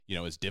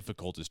as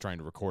difficult as trying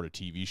to record a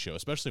TV show,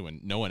 especially when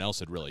no one else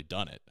had really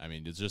done it. I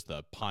mean, it's just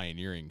the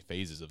pioneering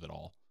phases of it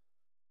all.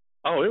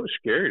 Oh, it was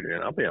scary,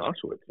 man. I'll be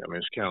honest with you. I mean,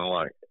 it's kind of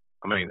like,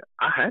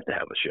 I had to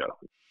have a show.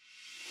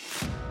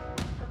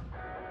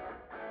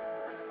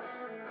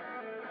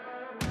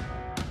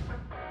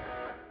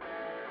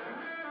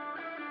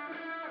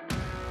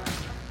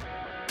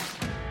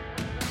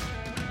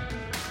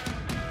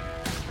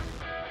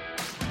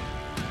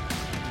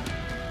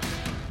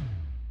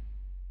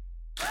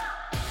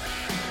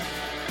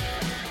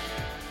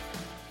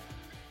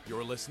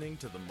 You're listening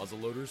to the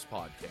Muzzleloaders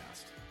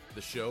Podcast,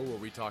 the show where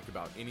we talk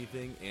about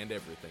anything and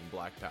everything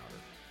black powder.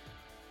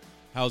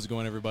 How's it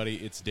going, everybody?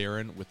 It's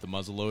Darren with the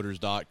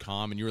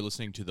Muzzleloaders.com, and you're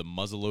listening to the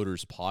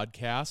Muzzleloaders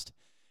Podcast,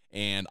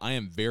 and I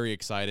am very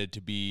excited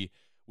to be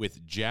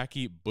with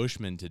Jackie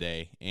Bushman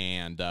today,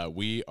 and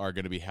we are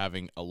going to be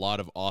having a lot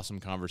of awesome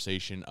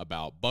conversation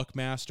about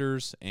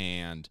Buckmasters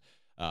and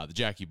the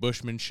Jackie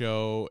Bushman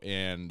Show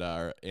and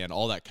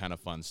all that kind of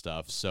fun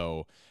stuff.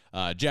 So,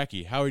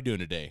 Jackie, how are you doing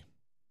today?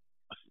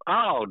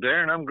 Oh,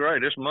 Darren, I'm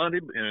great. It's Monday,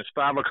 and it's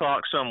 5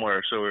 o'clock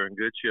somewhere, so we're in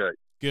good shape.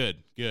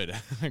 Good.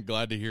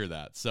 Glad to hear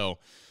that. So,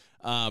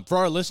 for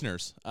our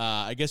listeners,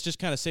 I guess just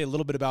kind of say a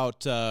little bit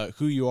about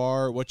who you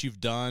are, what you've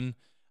done,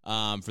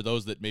 for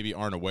those that maybe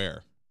aren't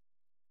aware.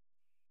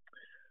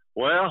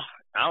 Well,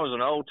 I was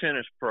an old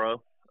tennis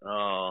pro,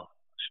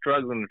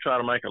 struggling to try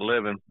to make a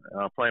living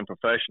playing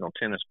professional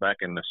tennis back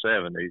in the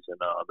 70s, and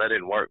that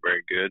didn't work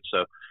very good.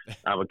 So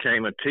I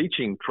became a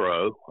teaching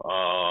pro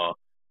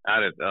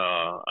out at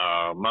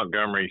our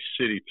Montgomery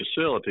City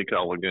facility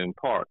called Lagoon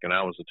Park, and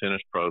I was a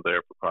tennis pro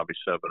there for probably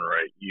 7 or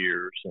 8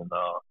 years. And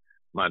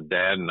my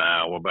dad and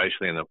I were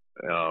basically in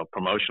the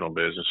promotional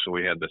business, so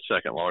we had the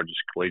second largest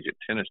collegiate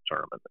tennis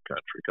tournament in the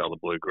country called the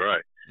Blue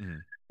Gray.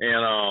 Mm-hmm.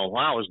 And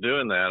while I was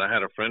doing that, I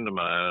had a friend of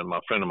mine,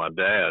 my friend of my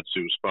dad's,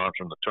 who was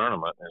sponsoring the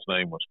tournament. His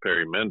name was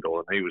Perry Mendel,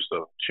 and he was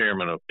the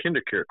chairman of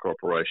KinderCare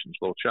Corporation's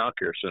little child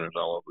care centers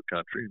all over the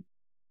country.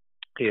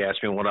 He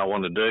asked me what I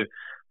wanted to do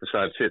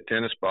besides hit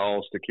tennis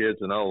balls to kids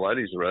and old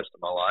ladies the rest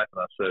of my life.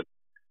 And I said,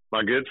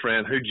 my good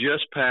friend who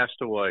just passed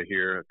away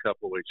here a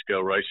couple of weeks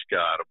ago, Ray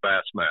Scott of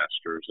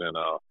Bassmasters, and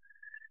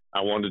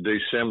I wanted to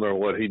do similar to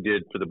what he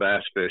did for the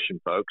bass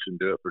fishing folks and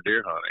do it for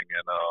deer hunting.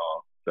 And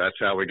that's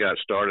how we got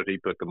started. He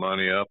put the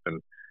money up,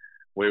 and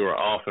we were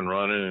off and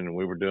running, and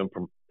we were doing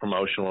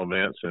promotional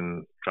events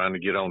and trying to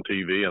get on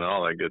TV and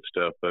all that good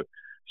stuff. But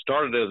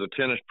started as a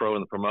tennis pro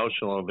in the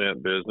promotional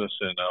event business,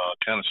 and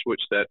kind of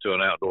switched that to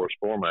an outdoors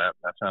format.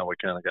 That's how we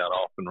kind of got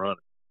off and running.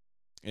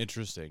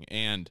 Interesting.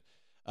 And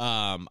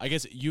I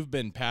guess you've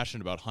been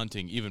passionate about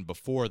hunting even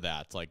before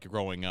that, like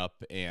growing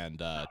up,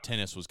 and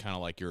tennis was kind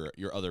of like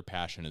your other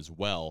passion as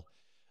well.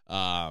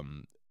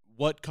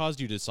 What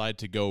caused you to decide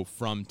to go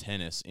from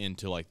tennis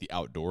into like the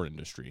outdoor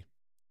industry?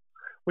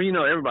 Well,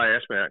 everybody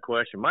asks me that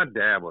question. My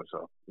dad was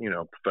a,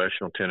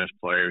 professional tennis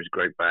player. He was a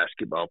great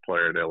basketball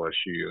player at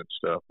LSU and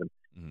stuff. And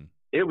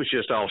It was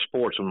just all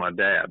sports with my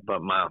dad.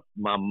 But my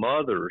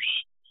mother's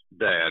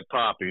dad,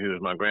 Poppy, who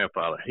was my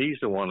grandfather, he's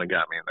the one that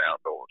got me in the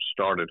outdoors.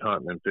 Started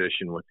hunting and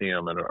fishing with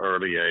him at an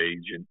early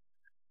age. And,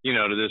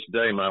 to this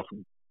day,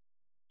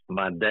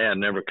 my dad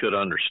never could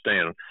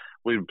understand.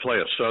 We would play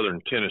a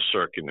southern tennis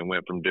circuit and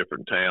went from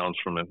different towns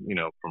from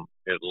Atlanta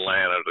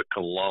to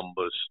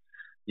Columbus,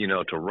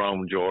 to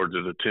Rome,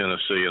 Georgia, to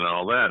Tennessee and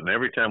all that. And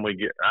every time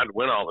I'd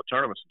win all the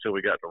tournaments until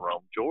we got to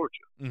Rome,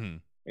 Georgia. Mm-hmm.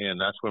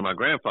 And that's where my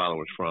grandfather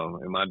was from.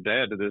 And my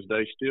dad to this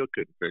day still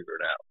couldn't figure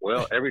it out.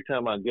 Well, every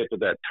time I get to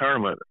that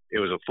tournament, it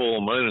was a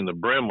full moon and the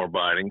brim were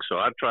biting. So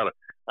I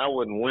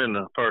wouldn't win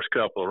the first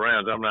couple of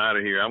rounds. I'm out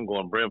of here. I'm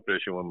going brim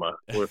fishing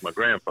with my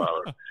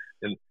grandfather.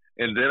 And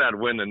then I'd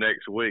win the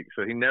next week.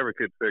 So he never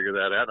could figure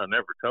that out. I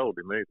never told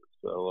him either.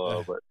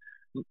 So, but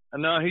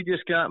no, he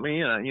just got me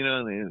in,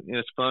 and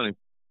it's funny,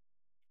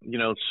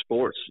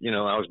 sports,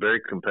 I was very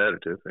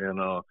competitive,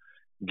 and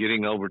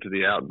getting over to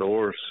the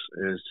outdoors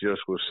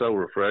was so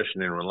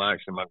refreshing and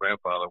relaxing. My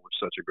grandfather was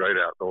such a great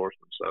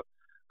outdoorsman. So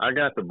I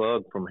got the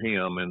bug from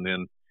him. And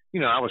then,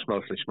 I was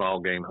mostly small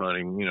game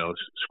hunting,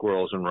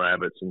 squirrels and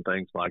rabbits and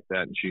things like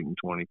that, and shooting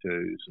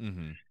 22s.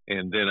 Mm-hmm.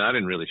 And then I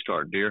didn't really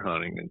start deer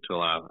hunting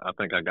until I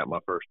think I got my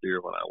first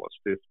deer when I was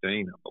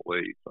 15, I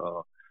believe.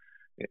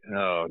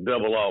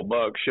 Double all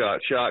buckshot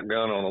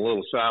shotgun on a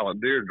little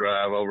silent deer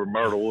drive over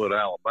Myrtle Wood,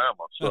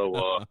 Alabama.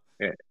 So,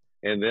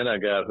 and then I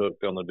got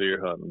hooked on the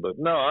deer hunting. But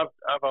no,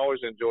 I've always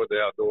enjoyed the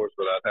outdoors,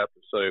 but I'd have to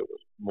say it was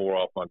more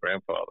off my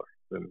grandfather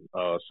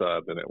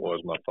side than it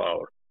was my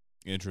father.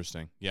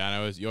 Interesting. Yeah,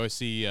 and you always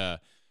see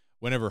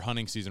whenever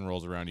hunting season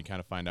rolls around, you kind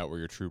of find out where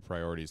your true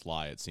priorities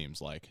lie, it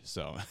seems like.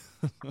 So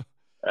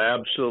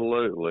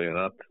Absolutely. And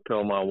I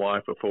told my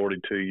wife for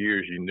 42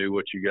 years, you knew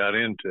what you got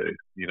into,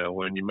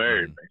 when you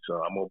married me.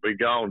 So I'm going to be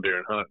gone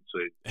during hunting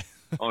season.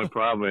 Only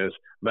problem is,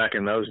 back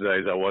in those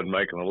days, I wasn't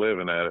making a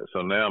living at it.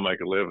 So now I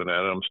make a living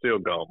at it. I'm still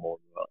gone more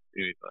than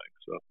anything.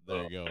 So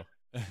there you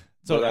go.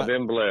 But I've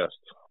been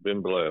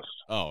blessed.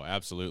 Oh,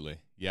 absolutely.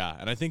 Yeah.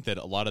 And I think that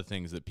a lot of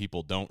things that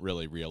people don't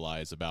really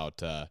realize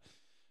about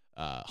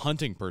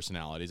hunting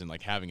personalities and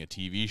like having a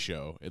TV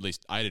show. At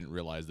least I didn't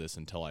realize this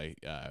until I,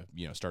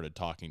 started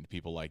talking to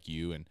people like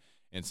you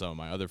and some of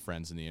my other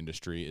friends in the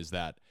industry, is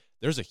that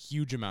there's a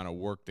huge amount of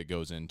work that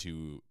goes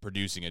into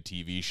producing a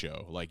TV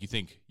show. Like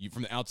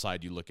from the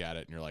outside, you look at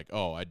it and you're like,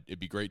 oh, it'd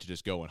be great to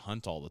just go and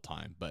hunt all the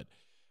time. But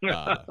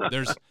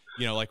there's,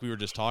 like we were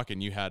just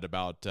talking, you had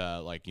about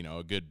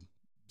a good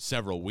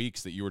several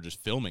weeks that you were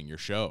just filming your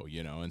show,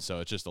 and so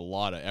it's just a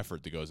lot of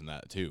effort that goes in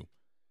that too.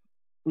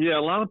 Yeah,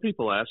 a lot of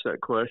people ask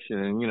that question,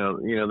 and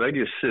they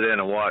just sit in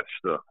and watch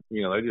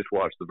they just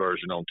watch the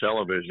version on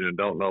television and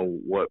don't know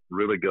what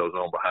really goes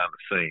on behind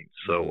the scenes.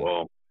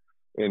 So,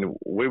 and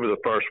we were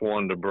the first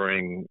one to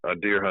bring a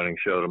deer hunting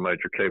show to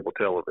major cable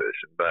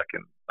television back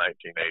in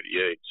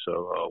 1988.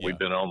 So we've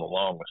been on the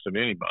longest of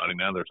anybody.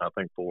 Now there's, I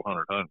think,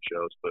 400 hunting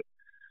shows, but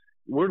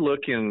we're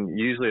looking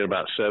usually at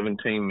about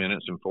 17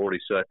 minutes and 40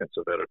 seconds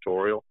of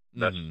editorial.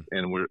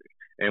 And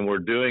we're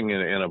doing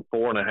it in a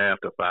 4.5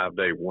 to 5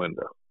 day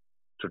window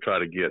to try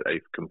to get a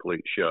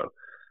complete show.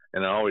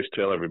 And I always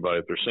tell everybody,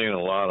 if they're seeing a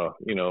lot of,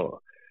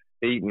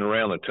 eating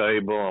around the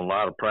table and a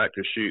lot of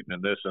practice shooting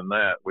and this and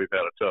that, we've had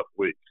a tough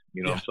week.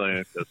 You know what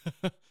I'm saying?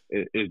 'Cause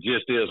it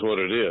just is what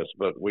it is.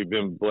 But we've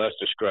been blessed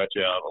to scratch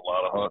out a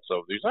lot of hunts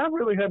over these. I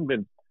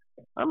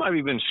might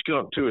have been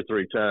skunked 2 or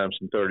 3 times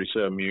in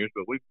 37 years,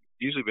 but we've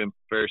usually been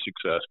very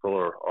successful,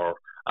 or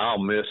I'll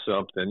miss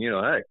something.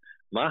 Hey,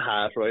 my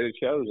highest rated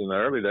shows in the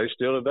early days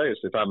still today is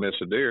if I miss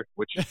a deer,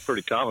 which is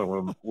pretty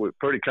common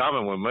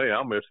with me.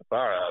 I'll miss the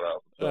fire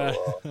out of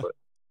them.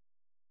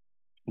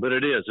 But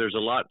it is. There's a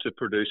lot to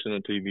producing a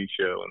TV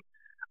show, and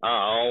I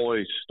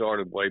always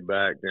started way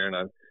back there,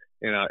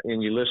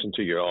 and you listen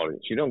to your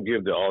audience. You don't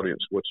give the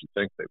audience what you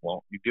think they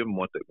want. You give them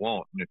what they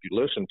want, and if you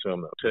listen to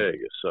them, they'll tell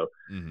you. So,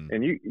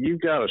 and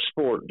you've got a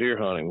sport, deer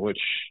hunting,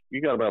 which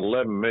you got about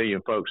 11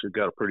 million folks who've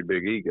got a pretty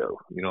big ego.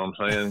 You know what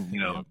I'm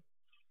saying?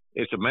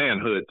 It's a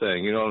manhood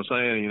thing. You know what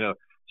I'm saying?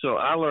 So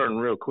I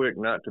learned real quick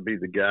not to be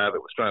the guy that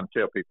was trying to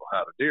tell people how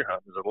to deer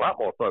hunt. There's a lot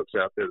more folks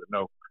out there that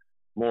know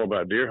more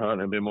about deer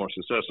hunting and been more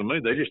successful than me.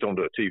 They just don't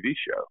do a TV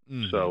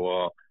show.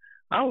 So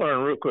I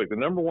learned real quick. The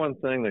number one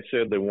thing they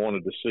said they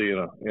wanted to see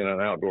in an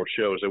outdoor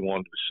show is they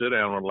wanted to sit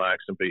down,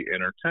 relax, and be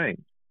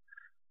entertained.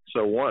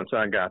 So once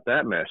I got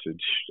that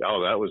message,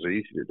 that was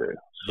easy to do.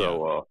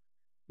 So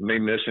me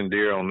missing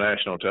deer on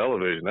national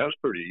television, that was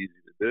pretty easy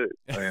to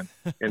do.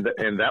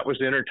 And that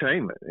was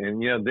entertainment.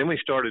 And, then we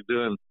started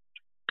doing,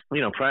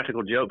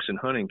 practical jokes in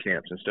hunting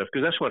camps and stuff,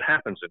 because that's what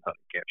happens in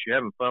hunting camps. You're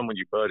having fun with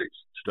your buddies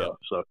and stuff.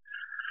 So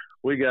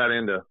we got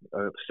into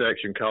a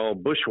section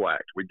called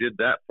Bushwhacked. We did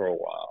that for a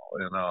while.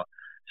 And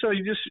so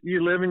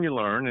you live and you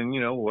learn. And,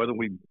 whether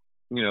we,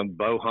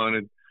 bow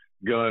hunted,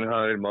 gun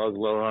hunted,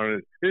 muzzleloader hunted,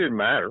 it didn't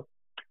matter.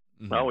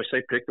 I always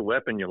say pick the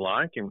weapon you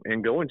like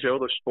and go enjoy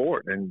the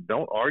sport, and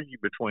don't argue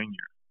between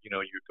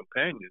your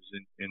companions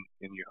and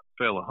your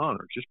fellow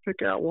hunters. Just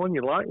pick out one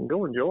you like and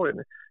go enjoy it,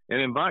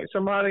 and invite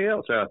somebody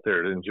else out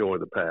there to enjoy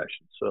the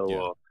passion.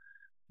 So,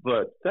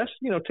 but that's,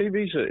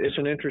 TV's it's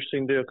an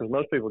interesting deal, because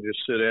most people just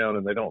sit down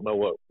and they don't know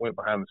what went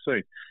behind the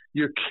scenes.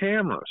 Your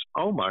cameras,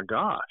 oh my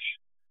gosh.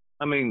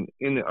 I mean,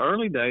 in the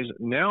early days,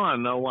 now I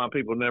know why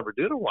people never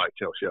did a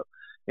whitetail show.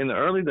 In the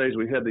early days,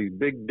 we had these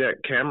big deck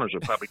cameras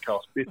that probably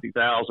cost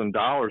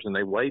 $50,000, and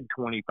they weighed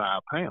 25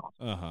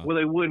 pounds. Well,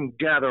 they wouldn't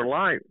gather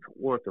light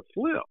worth a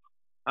flip.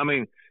 I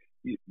mean,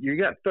 you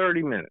got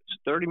 30 minutes.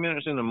 30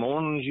 minutes in the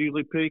morning is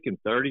usually peak, and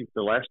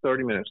the last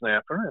 30 minutes in the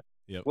afternoon.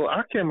 Yep. Well,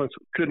 our cameras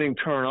couldn't even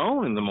turn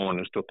on in the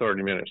mornings till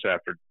 30 minutes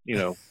after,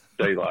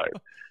 daylight.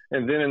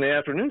 And then in the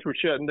afternoons, we're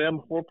shutting down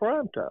before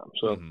prime time.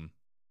 So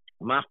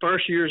my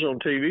first years on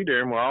TV,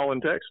 Darren, were all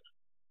in Texas.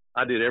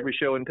 I did every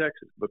show in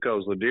Texas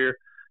because the deer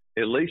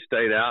at least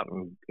stayed out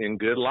in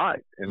good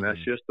light. And that's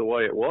just the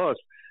way it was.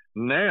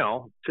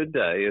 Now,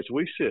 today, as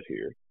we sit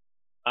here,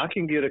 I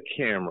can get a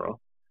camera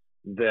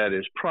that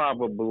is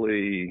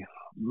probably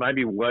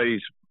maybe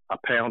weighs a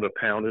pound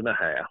and a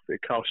half.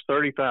 It costs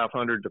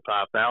 $3,500 to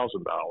 $5,000,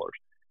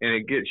 and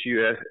it gets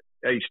you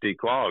HD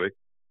quality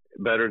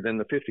better than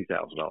the $50,000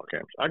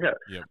 cameras.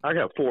 I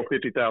got 4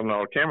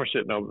 $50,000 cameras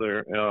sitting over there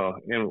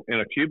in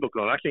a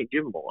cubicle, and I can't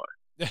give them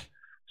away.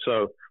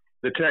 So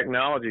the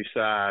technology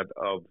side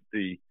of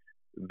the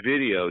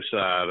video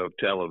side of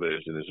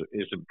television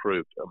is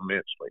improved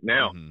immensely.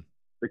 Now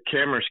the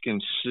cameras can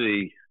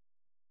see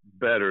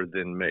better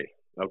than me.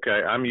 Okay,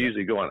 I'm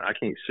usually going, I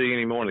can't see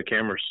anymore, and the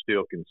camera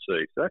still can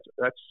see. So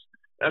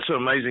that's an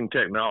amazing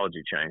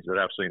technology change that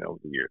I've seen over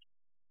the years.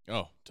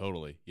 Oh,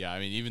 totally. Yeah, I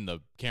mean, even the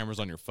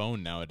cameras on your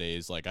phone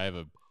nowadays. Like I have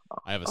a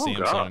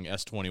Samsung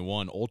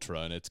S21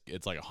 Ultra, and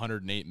it's like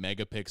 108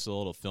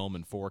 megapixel. It'll film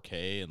in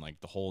 4K and like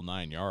the whole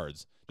 9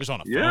 yards, just on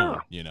a phone. Yeah,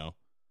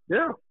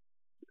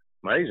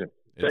 amazing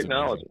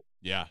technology. Amazing.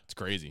 Yeah, it's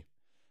crazy.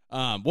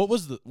 What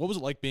was it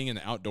like being in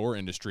the outdoor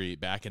industry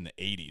back in the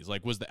 80s?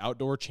 Like, was the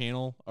Outdoor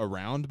Channel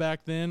around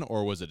back then,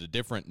 or was it a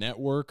different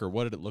network, or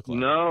what did it look like?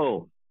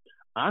 No,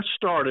 I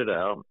started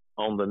out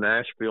on the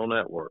Nashville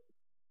network.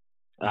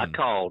 I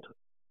called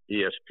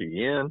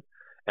ESPN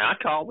And I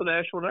called the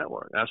national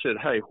network. I said,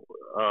 hey,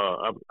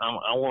 I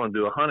want to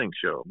do a hunting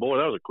show. Boy,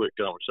 that was a quick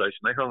conversation.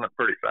 They hung up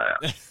pretty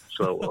fast.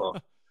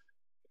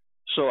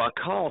 So I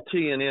called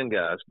TNN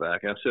guys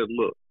back. I said,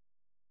 look,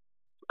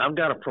 I've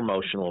got a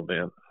promotional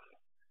event,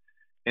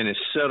 and it's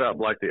set up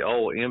like the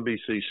old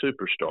NBC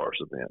Superstars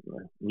event.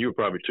 You were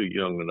probably too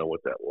young to know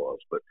what that was,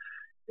 but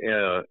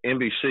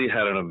NBC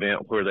had an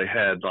event where they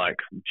had like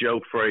Joe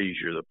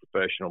Frazier, the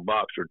professional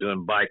boxer,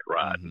 doing bike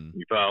riding. Mm-hmm.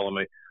 You follow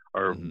me?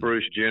 Or mm-hmm.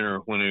 Bruce Jenner,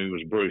 when he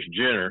was Bruce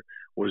Jenner,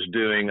 was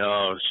doing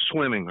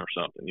swimming or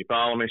something. You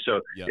follow me?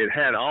 So It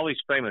had all these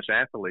famous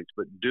athletes,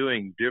 but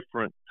doing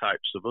different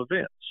types of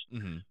events.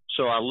 Mm-hmm.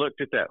 So I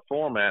looked at that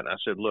format and I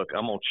said, look,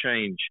 I'm going to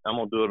change. I'm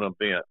going to do an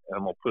event and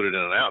I'm going to put it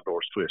in an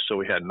outdoors twist. So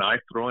we had knife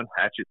throwing,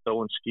 hatchet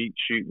throwing, skeet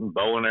shooting,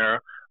 bow and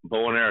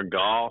arrow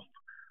golf.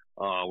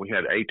 We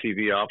had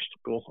ATV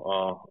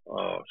obstacle.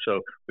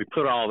 So we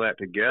put all that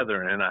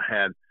together, and I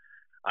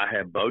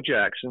had Bo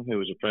Jackson, who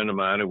was a friend of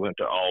mine who went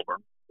to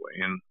Auburn,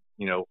 and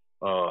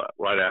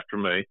right after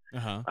me.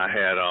 Uh-huh. I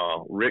had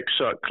Rick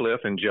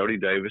Sutcliffe and Jody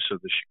Davis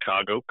of the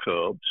Chicago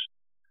Cubs.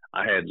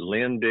 I had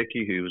Lynn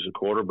Dickey, who was a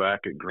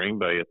quarterback at Green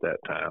Bay at that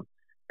time,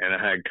 and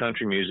I had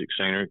country music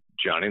singer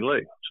Johnny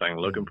Lee sang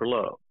 "Looking for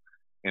Love,"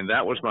 and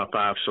that was my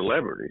 5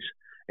 celebrities.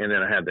 And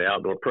then I had the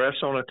outdoor press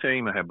on a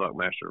team. I had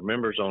Buckmaster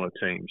members on a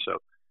team.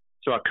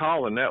 So I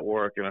called the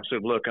network and I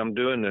said, look, I'm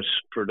doing this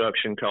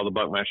production called the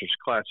Buckmasters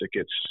Classic.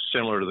 It's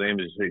similar to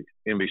the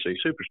NBC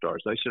Superstars.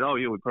 They said, oh,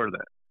 yeah, we've heard of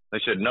that. They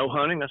said, no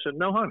hunting? I said,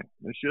 no hunting.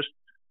 It's just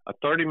a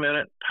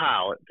 30-minute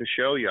pilot to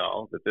show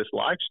y'all that this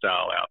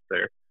lifestyle out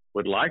there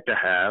would like to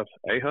have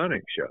a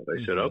hunting show.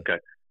 They said, okay,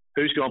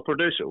 who's going to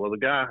produce it? Well, the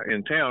guy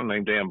in town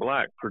named Dan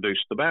Black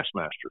produced the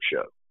Bassmaster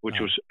show, which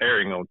was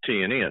airing on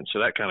TNN. So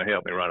that kind of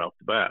helped me right off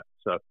the bat.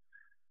 So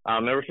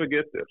I'll never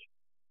forget this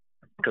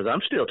because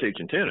I'm still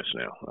teaching tennis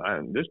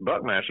now. This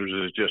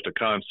Buckmasters is just a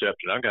concept,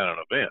 and I got an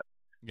event.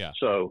 Yeah.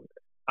 So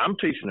I'm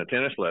teaching a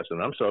tennis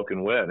lesson. I'm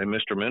soaking wet, and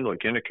Mr. Mendel at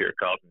KinderCare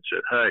called me and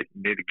said, hey,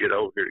 you need to get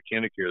over here to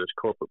KinderCare. This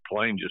corporate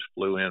plane just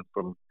flew in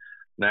from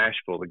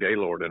Nashville. The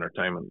Gaylord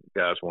Entertainment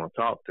guys want to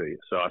talk to you.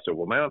 So I said,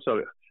 well, man,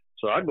 so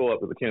I go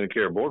up to the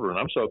KinderCare boardroom, and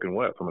I'm soaking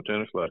wet from a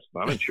tennis lesson.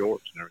 I'm in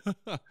shorts and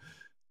everything.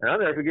 And I'll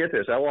never forget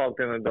this. I walked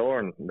in the door,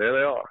 and there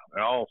they are.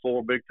 They're all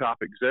 4 big top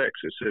execs.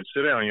 It said,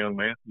 sit down, young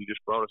man. You just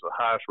brought us the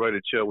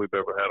highest-rated show we've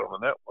ever had on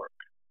the network.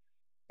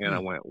 And I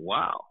went,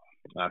 wow.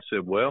 I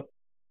said, well,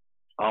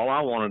 all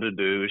I wanted to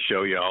do is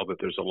show y'all that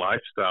there's a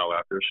lifestyle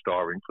out there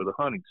starving for the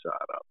hunting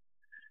side of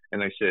it.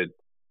 And they said,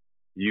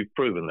 you've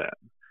proven that.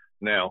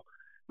 Now,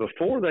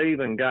 before they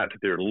even got to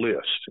their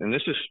list, and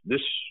this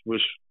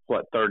was,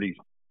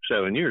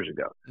 37 years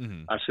ago,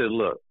 I said,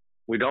 look,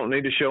 we don't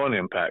need to show an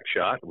impact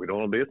shot. We don't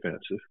want to be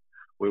offensive.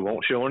 We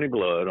won't show any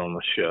blood on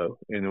the show.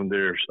 And then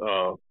there's,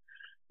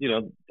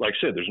 like I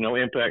said, there's no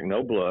impact,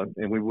 no blood,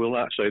 and we will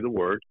not say the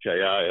word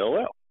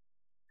KILL.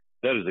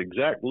 That is the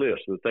exact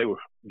list that they were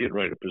getting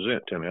ready to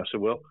present to me. I said,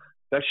 well,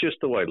 that's just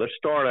the way. Let's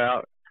start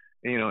out,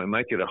 and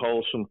make it a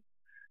wholesome,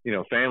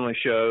 family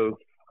show,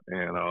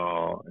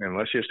 and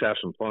let's just have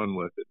some fun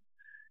with it.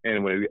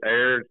 And we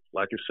aired,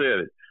 like I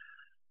said,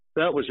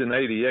 that was in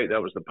 88.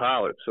 That was the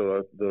pilot.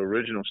 So the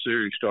original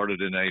series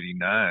started in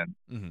 89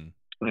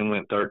 and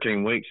went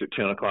 13 weeks at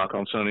 10 o'clock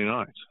on Sunday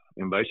nights.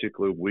 And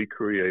basically we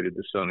created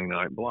the Sunday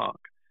night block.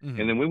 And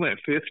then we went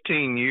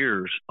 15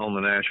 years on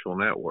the Nashville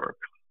network.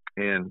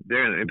 And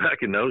back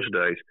in those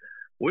days,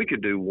 we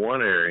could do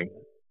one airing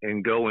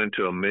and go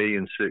into 1.6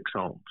 million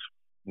homes.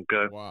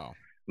 Okay. Wow.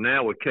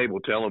 Now with cable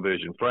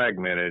television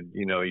fragmented,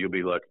 you'll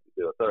be lucky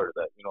to do a third of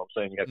that. You know what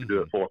I'm saying? You have to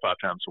do it 4 or 5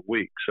 times a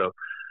week. So,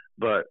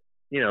 but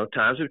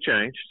times have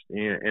changed.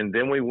 And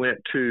then we went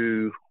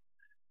to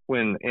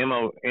when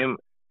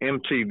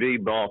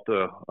MTV bought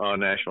the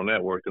national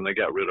network, and they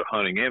got rid of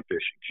hunting and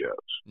fishing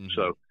shows.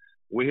 So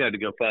we had to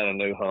go find a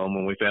new home,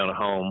 and we found a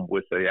home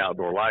with the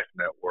Outdoor Life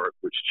Network,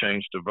 which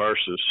changed to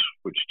Versus,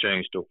 which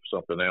changed to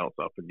something else,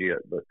 I forget.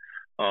 But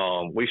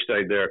we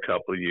stayed there a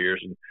couple of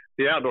years. And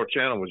the Outdoor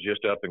Channel was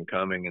just up and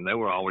coming, and they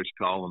were always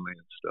calling me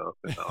and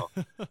stuff.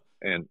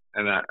 And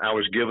I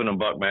was giving them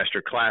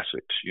Buckmaster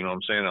Classics, you know what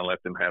I'm saying? I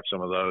let them have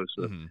some of those.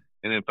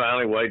 And then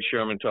finally Wade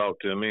Sherman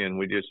talked to me, and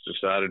we just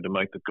decided to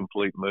make the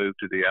complete move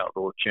to the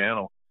Outdoor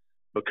Channel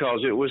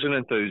because it was an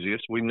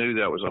enthusiast. We knew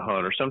that was a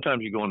hunter.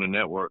 Sometimes you go into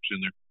networks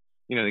and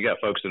they got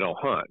folks that don't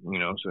hunt,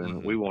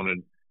 so we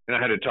wanted, and I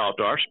had to talk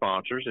to our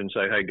sponsors and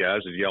say, hey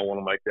guys, did y'all want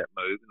to make that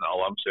move? And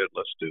all of them said,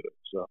 let's do it.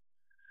 So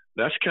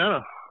that's kind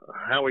of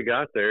how we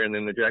got there. And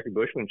then the Jackie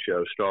Bushman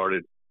show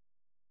started,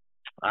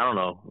 I don't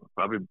know,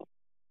 probably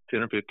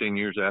 10 or 15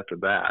 years after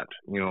that,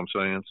 you know what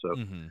I'm saying?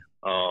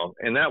 So,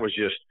 and that was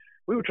just,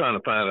 we were trying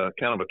to find a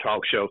kind of a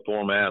talk show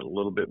format, a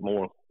little bit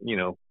more,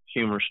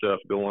 humor stuff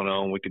going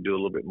on. We could do a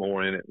little bit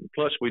more in it. And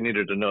plus we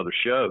needed another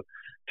show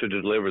to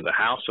deliver the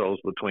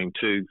households between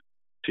 2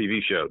 TV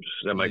shows.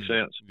 Does that make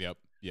sense? Yep.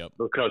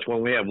 Because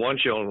when we had one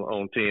show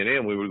on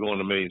TNN, we were going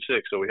to 1.6 million.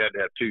 So we had to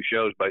have 2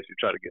 shows basically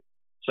try to get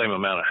same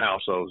amount of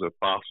households as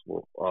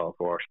possible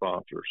for our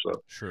sponsors.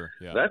 So sure,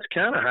 yeah, that's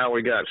kind of how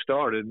we got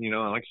started. You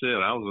know, like I said,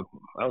 I was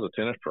a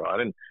tennis pro. I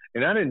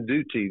didn't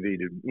do TV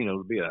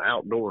to be an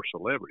outdoor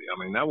celebrity.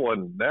 I mean, that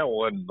wasn't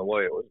the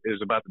way it was. It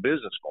was about the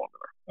business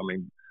formula. I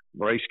mean,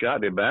 Ray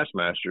Scott did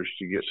Bassmasters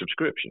to get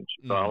subscriptions.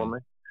 You follow me?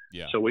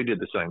 Yeah. So we did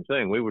the same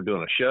thing. We were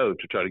doing a show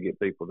to try to get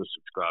people to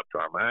subscribe to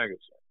our magazine.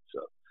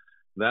 So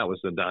that was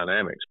the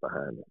dynamics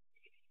behind it.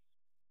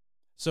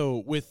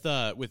 So with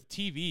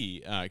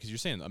TV, because you're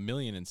saying 1.6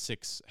 million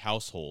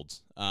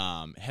households,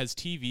 have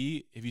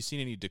you seen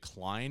any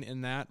decline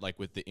in that, like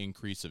with the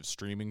increase of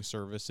streaming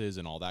services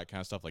and all that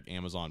kind of stuff, like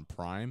Amazon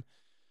Prime,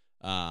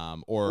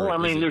 or well, I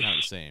mean, is it kind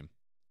of the same?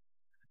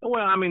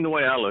 Well, I mean, the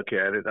way I look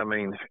at it, I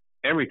mean,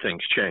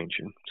 everything's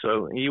changing.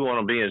 So you want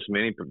to be in as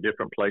many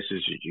different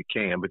places as you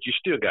can, but you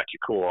still got your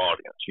core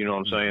audience. You know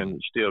what I'm saying? You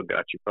still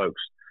got your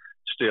folks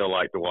still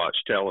like to watch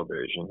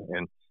television.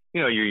 And,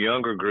 your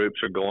younger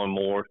groups are going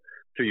more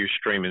to your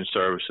streaming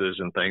services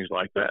and things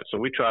like that. So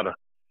we try to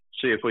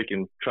see if we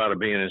can try to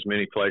be in as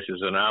many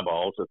places and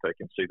eyeballs that they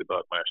can see the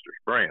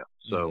Buckmasters brand.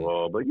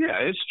 So, but yeah,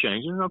 it's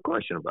changing, no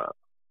question about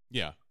it.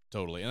 Yeah,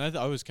 totally. And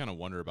I always kind of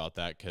wonder about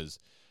that because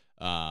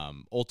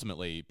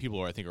ultimately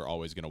people I think are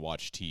always going to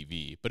watch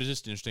TV, but it's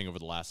just interesting over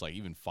the last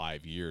even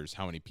 5 years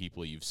how many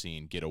people you've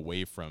seen get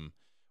away from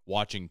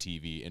watching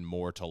TV and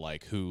more to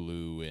like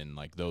Hulu and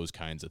like those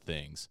kinds of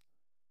things.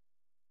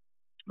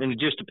 And it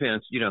just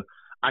depends,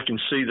 I can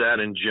see that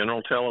in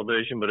general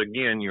television, but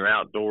again, your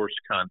outdoors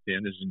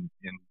content is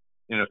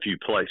in a few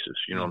places,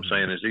 you know what I'm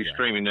saying? As these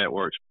streaming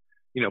networks,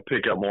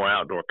 pick up more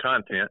outdoor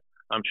content,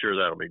 I'm sure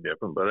that'll be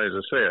different. But as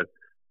I said,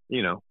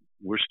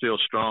 we're still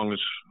strong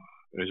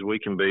as we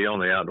can be on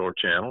the outdoor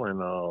channel, and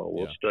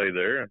we'll stay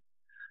there.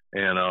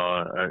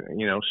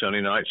 And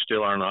Sunday night's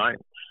still our night,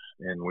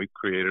 and we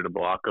created a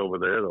block over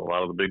there that a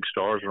lot of the big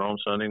stars are on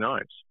Sunday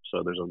nights.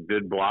 So there's a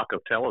good block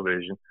of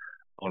television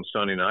on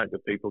Sunday night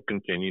that people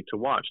continue to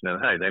watch. Now,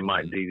 hey, they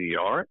might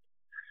DVR it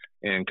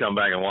and come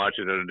back and watch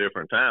it at a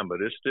different time,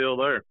 but it's still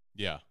there.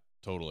 Yeah,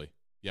 totally.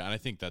 Yeah, and I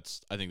think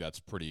that's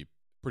pretty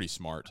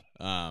smart.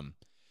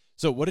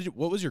 So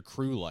what was your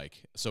crew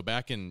like? So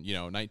back in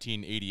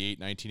 1988,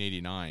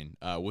 1989,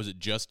 was it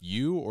just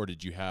you, or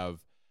did you have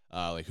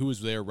who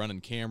was there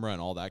running camera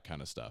and all that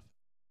kind of stuff?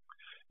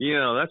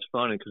 That's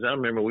funny because I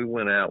remember we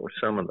went out with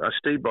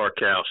Steve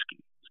Barkowski,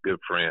 his good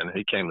friend.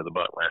 He came to the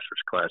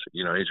Buckmasters Classic.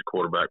 He's a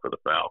quarterback for the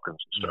Falcons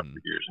and stuff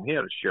for years, and he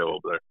had a show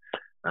over there.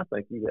 I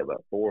think he had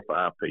about 4 or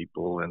 5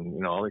 people,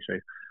 and all these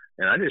things.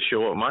 And I just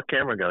show up with my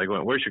camera guy. They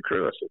went, "Where's your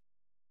crew?" I said,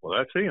 "Well,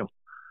 that's him.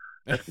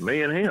 That's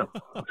me and him."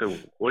 I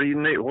said, "What do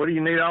you need? What do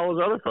you need all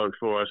those other folks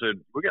for?" I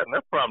said, "We got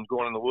enough problems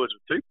going in the woods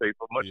with 2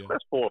 people, much less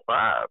 4 or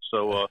 5."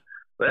 So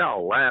they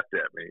all laughed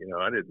at me.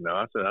 I didn't know.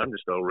 I said, "I'm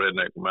just old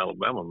redneck from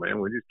Alabama, man.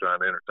 We're just trying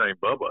to entertain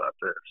Bubba out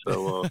there."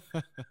 So,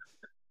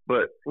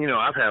 but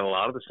I've had a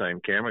lot of the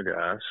same camera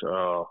guys.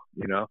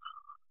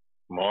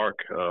 Mark,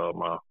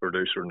 my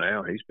producer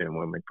now, he's been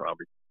with me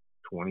probably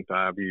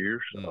 25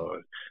 years.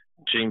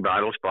 Gene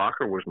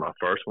Beitelsbacher was my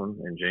first one,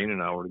 and Gene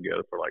and I were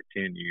together for like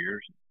 10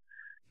 years.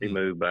 He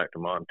moved back to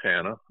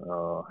Montana,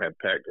 had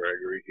Pat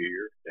Gregory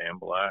here, Dan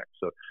Black.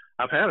 So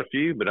I've had a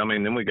few, but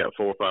then we got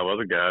 4 or 5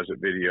 other guys that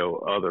video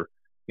other,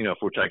 if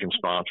we're taking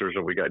sponsors,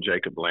 or we got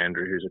Jacob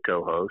Landry, who's a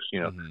co-host,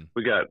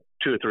 we got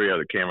 2 or 3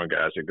 other camera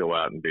guys that go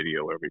out and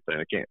video everything.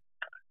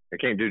 I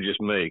can't do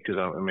just me because,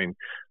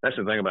 that's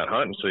the thing about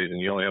hunting season.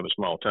 You only have a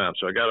small time.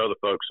 So I got other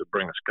folks that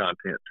bring us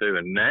content too.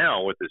 And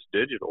now with this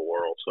digital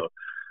world, so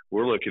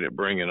we're looking at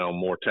bringing on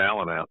more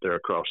talent out there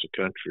across the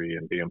country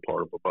and being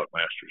part of a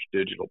Buckmasters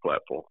digital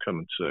platform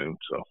coming soon.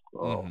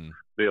 So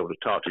be able to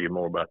talk to you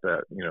more about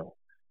that,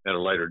 at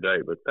a later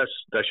date. But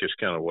that's just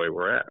kind of the way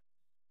we're at.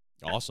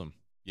 Awesome.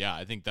 Yeah,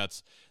 I think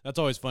that's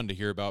always fun to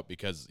hear about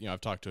because,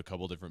 I've talked to a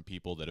couple different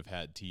people that have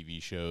had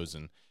TV shows,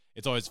 and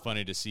it's always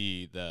funny to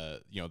see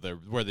the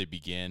where they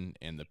begin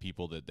and the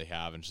people that they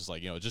have. And it's just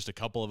like, just a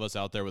couple of us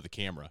out there with a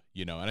camera,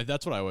 and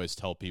that's what I always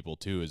tell people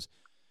too, is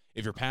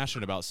if you're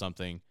passionate about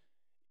something,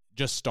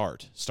 just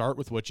start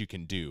with what you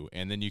can do,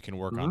 and then you can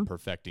work on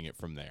perfecting it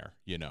from there,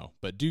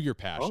 but do your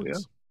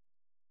passions. Oh,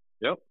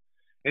 yeah. Yep.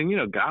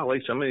 And,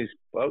 golly, some of these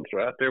folks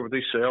are out there with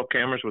these cell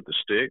cameras with the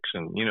sticks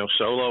and,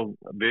 solo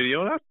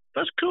video.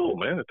 That's cool,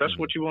 man, if that's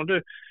what you want to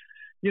do.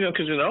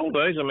 Because in the old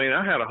days,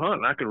 I had a hunt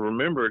and I could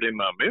remember it in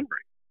my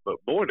memory. But,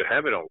 boy, to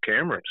have it on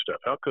camera and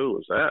stuff, how cool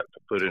is that, to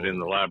put it in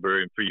the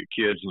library for your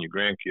kids and your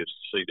grandkids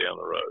to see down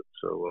the road.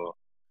 So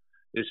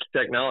this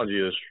technology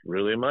is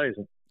really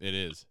amazing. It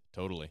is,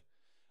 totally.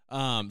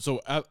 So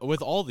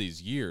with all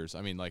these years,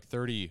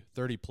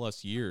 30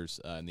 plus years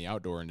in the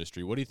outdoor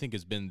industry, what do you think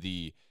has been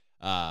the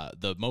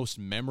most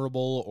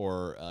memorable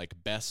or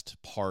best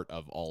part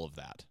of all of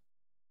that?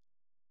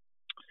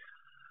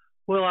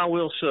 Well, I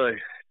will say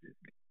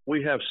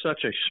we have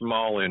such a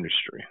small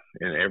industry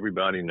and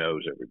everybody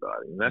knows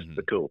everybody. And that's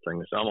the cool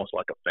thing. It's almost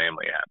like a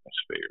family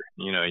atmosphere,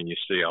 and you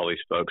see all these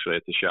folks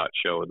at the SHOT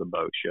Show or the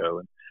boat show,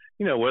 and,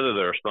 whether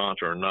they're a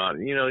sponsor or not,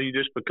 you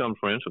just become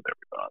friends with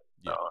everybody.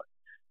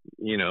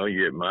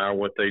 you admire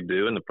what they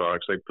do and the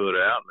products they put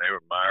out, and they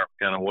admire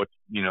kind of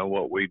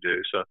what we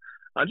do. So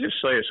I just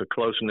say it's a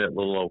close knit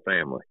little old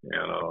family,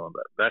 and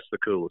that's the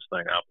coolest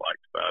thing I've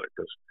liked about it.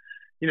 Because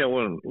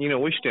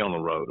when we stay on the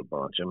road a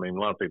bunch. I mean, a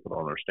lot of people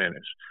don't understand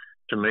this.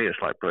 To me, it's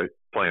like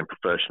playing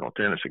professional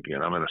tennis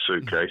again. I'm in a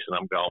suitcase and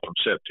I'm gone from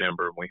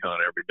September, and we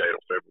hunt every day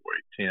till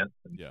February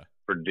 10th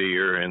for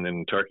deer, and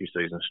then turkey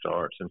season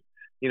starts. And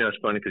it's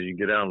funny because you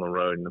get out on the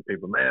road and the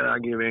people, man,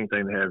 I'd give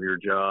anything to have your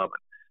job.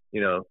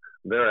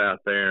 They're out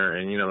there,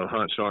 and the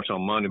hunt starts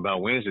on Monday. By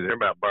Wednesday, they're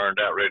about burned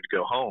out, ready to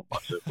go home. I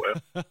said,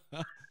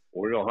 well,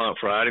 we're gonna hunt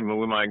Friday, but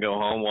we might go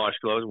home, wash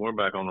clothes, and we're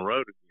back on the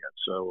road again.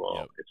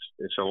 So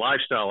it's a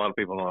lifestyle a lot of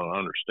people don't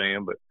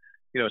understand, but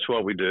it's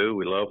what we do.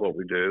 We love what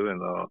we do,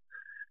 and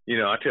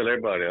I tell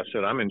everybody, I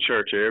said, I'm in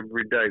church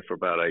every day for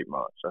about 8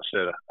 months. I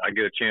said, I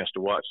get a chance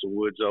to watch the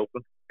woods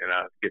open, and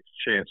I get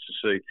the chance to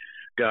see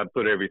God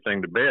put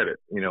everything to bed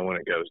when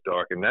it goes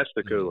dark. And that's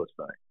the coolest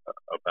thing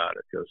about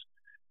it, because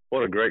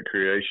what a great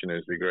creation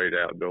is the great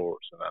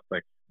outdoors. And I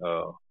think,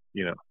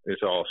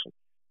 it's awesome.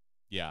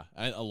 Yeah.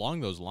 Along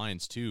those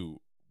lines too,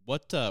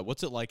 what's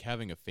it like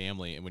having a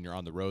family, and when you're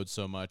on the road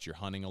so much, you're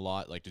hunting a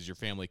lot, like, does your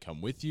family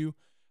come with you,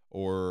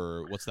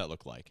 or what's that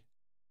look like?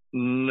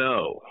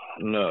 No.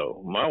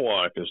 My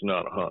wife is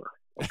not a hunter.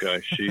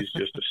 Okay. She's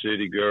just a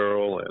city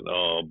girl,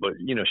 and, but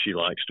she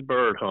likes to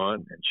bird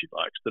hunt, and she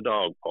likes the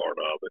dog part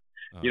of it.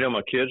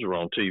 My kids were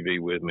on TV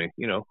with me,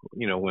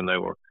 when they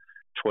were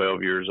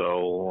 12 years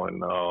old, and,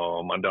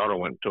 my daughter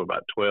went to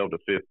about 12 to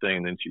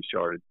 15. Then she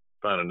started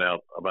finding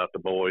out about the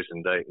boys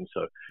and dating.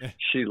 So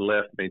she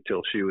left me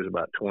till she was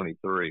about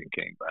 23 and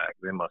came back.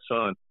 Then my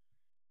son,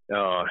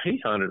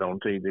 he hunted on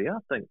TV, I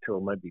think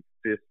till maybe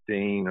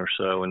 15 or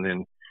so. And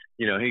then,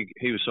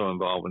 he was so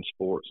involved in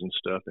sports and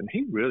stuff, and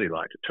he really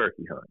liked to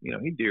turkey hunt.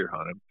 He deer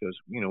hunted because,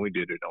 we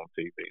did it on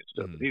TV and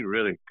stuff. Mm-hmm. But he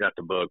really got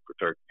the bug for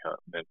turkey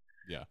hunting.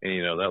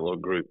 And that little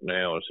group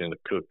now is into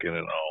cooking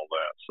and all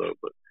that. So,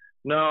 but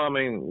no, I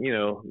mean,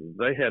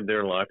 they had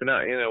their life. And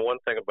one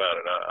thing about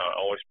it, I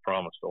always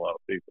promised a lot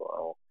of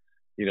people,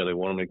 they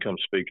wanted me to come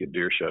speak at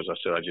deer shows. I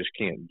said, I just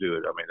can't do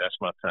it. I mean, that's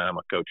my time.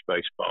 I coach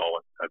baseball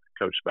and I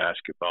coach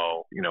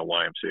basketball,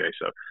 YMCA.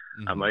 So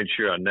I made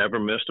sure I never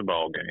missed a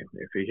ball game.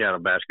 If he had a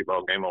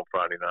basketball game on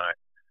Friday night,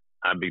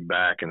 I'd be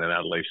back, and then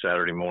I'd leave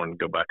Saturday morning and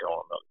go back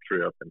on another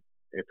trip. And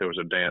if there was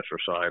a dance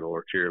recital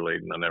or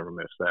cheerleading, I never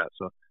missed that.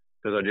 So,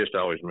 because I just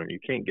always remember, you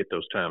can't get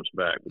those times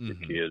back with your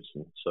kids.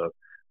 And so,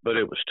 but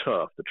it was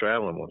tough. The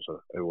traveling was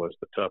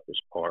the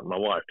toughest part. My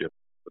wife did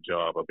a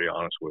job, I'll be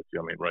honest with you.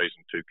 I mean,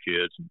 raising 2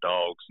 kids and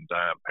dogs and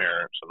dying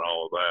parents and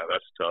all of that,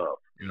 that's tough,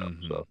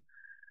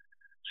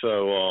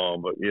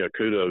 but yeah,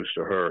 kudos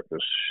to her,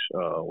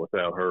 because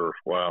without her,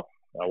 wow,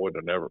 I would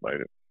have never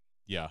made it.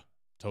 Yeah,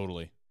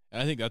 totally.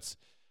 And I think that's,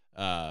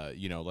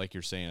 like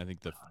you're saying, I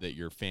think that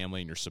your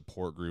family and your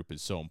support group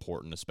is so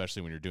important,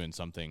 especially when you're doing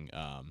something,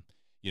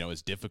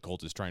 as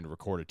difficult as trying to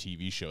record a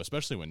TV show,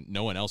 especially when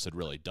no one else had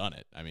really done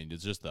it. I mean,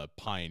 it's just the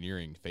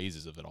pioneering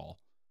phases of it all.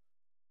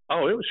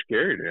 Oh, it was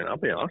scary, dude. I'll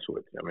be honest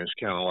with you. I mean, it's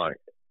kind of like,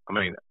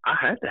 I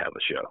had to have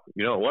a show.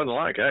 It wasn't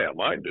like, hey, I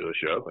might do a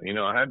show.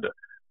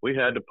 We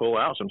had to pull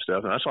out some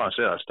stuff. And that's why I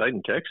said I stayed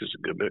in Texas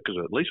a good bit, because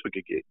at least we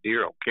could get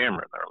deer on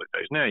camera in the early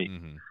days.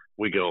 Now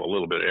we go a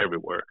little bit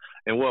everywhere.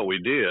 And what we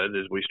did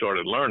is we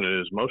started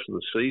learning is most of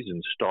the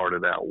seasons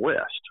started out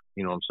west.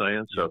 You know what I'm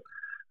saying? So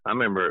I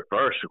remember at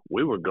first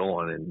we were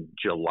going in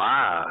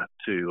July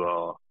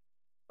to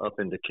up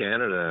into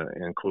Canada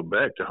and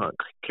Quebec to hunt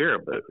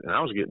caribou, and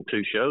I was getting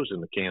 2 shows in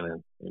the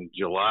can in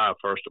July,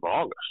 1st of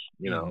August.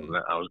 And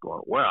I was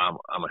going, well,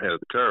 I'm ahead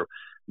of the curve.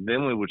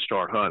 Then we would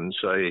start hunting,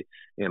 say,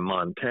 in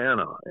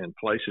Montana and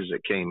places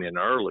that came in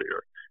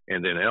earlier,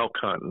 and then elk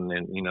hunting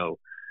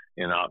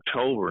in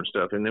October and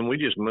stuff. And then we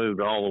just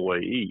moved all the way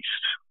east.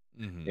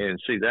 And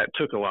see, that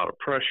took a lot of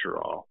pressure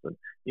off. And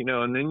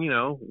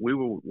then we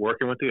were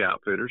working with the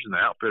outfitters, and the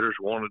outfitters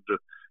wanted to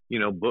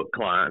book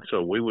clients.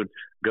 So we would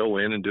go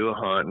in and do a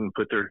hunt and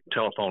put their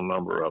telephone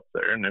number up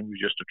there, and then we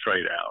just to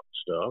trade out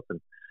stuff.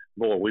 And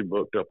boy, we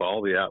booked up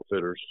all the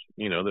outfitters,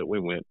 that we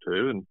went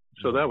to. And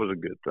so that was a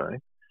good thing.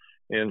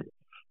 And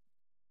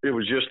it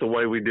was just the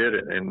way we did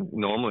it. And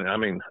normally,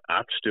 I'm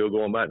still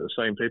going back to the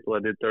same people I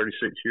did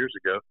 36 years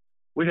ago.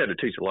 We had to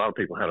teach a lot of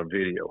people how to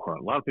video hunt.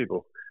 A lot of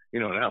people,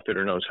 an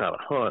outfitter knows how to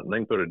hunt and they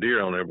can put a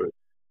deer on there, but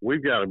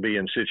we've got to be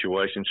in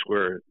situations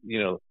where,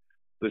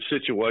 the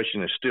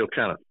situation is still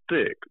kind of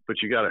thick, but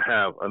you got to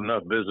have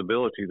enough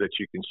visibility that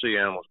you can see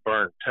animals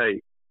burn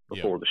tape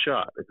before the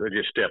shot. If they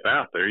just step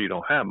out there, you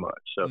don't have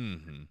much.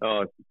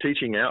 So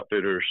teaching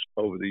outfitters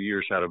over the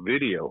years how to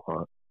video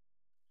hunt,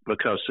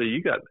 because see,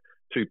 you got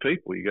 2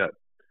 people, you got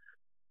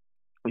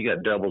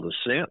double the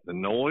scent, the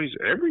noise,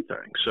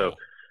 everything. So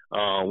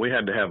we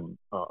had to have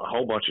a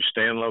whole bunch of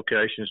stand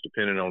locations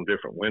depending on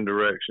different wind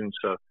directions.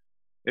 So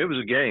it was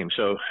a game.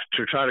 So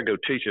to try to go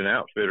teach an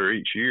outfitter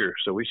each year,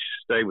 so we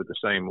stayed with the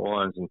same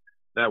ones, and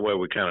that way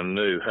we kind of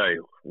knew, hey,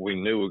 we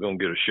knew we were going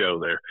to get a show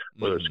there,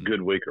 whether it's a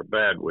good week or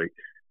bad week.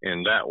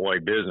 And that way,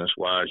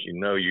 business-wise,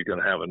 you're going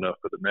to have enough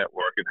for the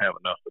network and have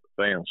enough for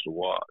the fans to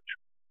watch.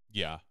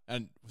 Yeah.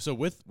 And so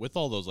with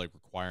all those like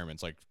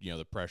requirements, like, you know,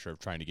 the pressure of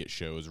trying to get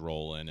shows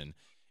rolling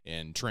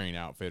and train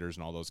outfitters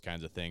and all those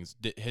kinds of things,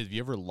 have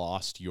you ever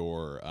lost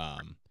your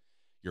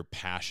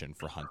passion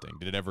for hunting?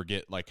 Did it ever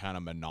get like kind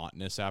of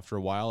monotonous after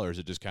a while, or has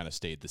it just kind of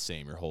stayed the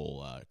same your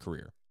whole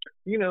career?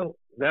 You know,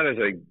 that is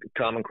a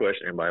common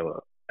question everybody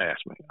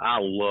asks me. I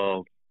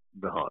love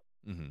the hunt.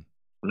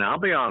 Mm-hmm. Now, I'll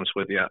be honest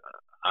with you.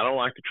 I don't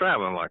like the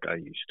traveling like I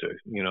used to.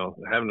 You know,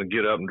 having to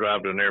get up and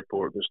drive to an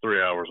airport that's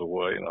 3 hours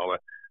away and all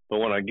that. But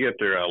when I get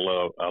there, I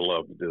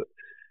love to do it.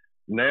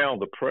 Now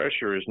the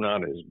pressure is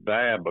not as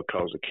bad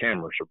because the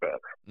cameras are better.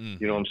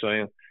 Mm-hmm. You know what I'm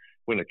saying?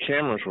 When the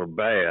cameras were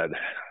bad,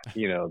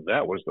 you know,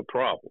 that was the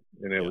problem,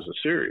 and it was a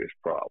serious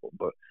problem.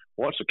 But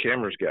once the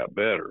cameras got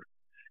better,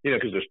 you know,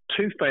 because there's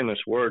two famous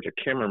words a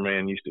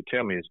cameraman used to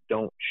tell me is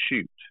 "don't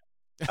shoot."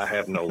 I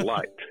have no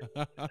light.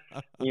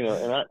 You know,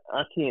 and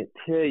I can't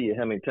tell you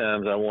how many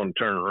times I want to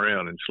turn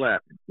around and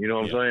slap him. You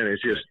know what I'm saying?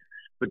 It's just,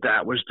 but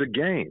that was the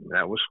game.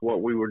 That was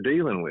what we were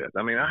dealing with.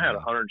 I mean, I had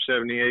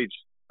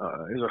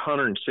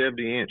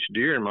 170-inch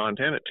deer in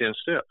Montana at 10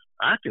 steps.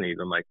 I can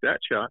either make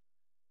that shot.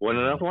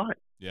 Wasn't enough light.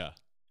 Yeah.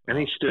 And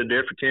he stood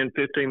there for 10,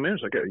 15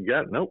 minutes. I go, you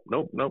got it? Nope.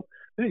 Then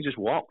he just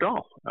walked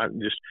off.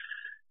 And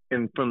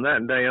from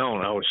that day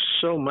on, I was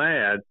so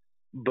mad,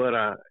 but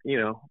you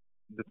know,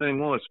 the thing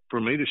was, for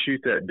me to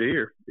shoot that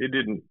deer, it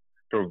didn't,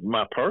 for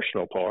my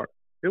personal part,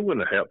 it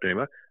wouldn't have helped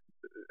him.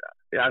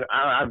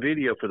 I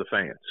video for the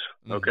fans,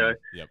 okay?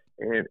 Mm-hmm. Yep.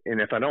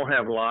 And if I don't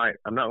have light,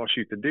 I'm not going to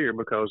shoot the deer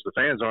because the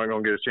fans aren't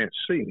going to get a chance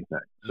to see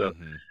anything. So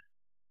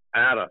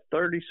out of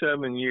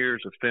 37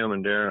 years of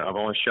filming, Darren, I've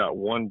only shot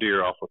one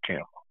deer off a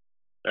camera.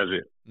 That's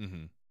it.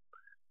 Mm-hmm.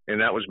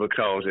 And that was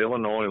because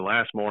Illinois,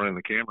 last morning,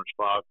 the cameras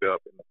fogged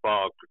up in the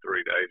fog for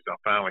 3 days. And I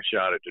finally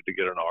shot it to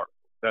get an article.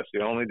 That's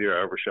the only deer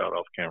I ever shot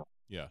off camera.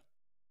 Yeah.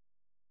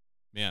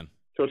 Man.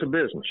 So it's a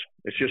business.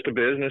 It's just a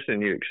business,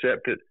 and you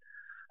accept it.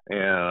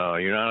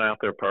 And you're not out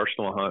there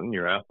personal hunting.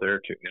 You're out there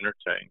to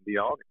entertain the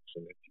audience.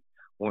 And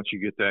once you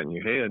get that in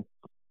your head,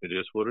 it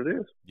is what it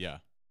is. Yeah,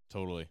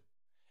 totally.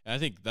 And I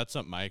think that's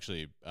something I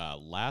actually,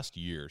 last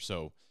year,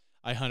 so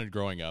I hunted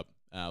growing up.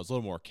 I was a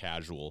little more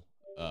casual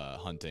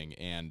hunting.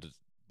 And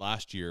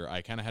last year,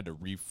 I kind of had to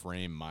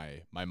reframe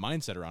my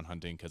mindset around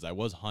hunting because I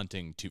was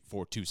hunting to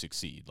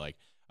succeed. Like,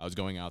 I was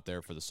going out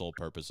there for the sole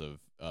purpose of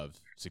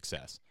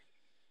success.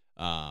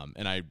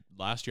 And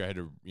last year I had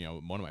to, you know,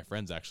 one of my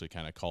friends actually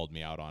kind of called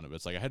me out on it, but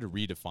it's like I had to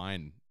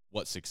redefine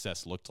what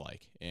success looked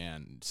like.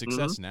 And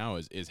success now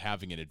is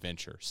having an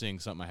adventure, seeing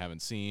something I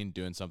haven't seen,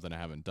 doing something I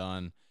haven't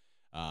done,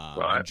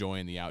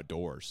 enjoying the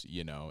outdoors,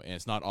 you know, and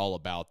it's not all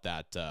about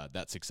that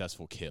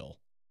successful kill.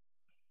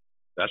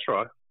 That's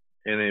right.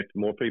 And if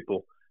more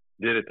people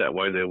did it that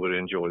way, they would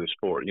enjoy the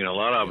sport. You know, a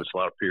lot of it's a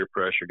lot of peer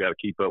pressure, got to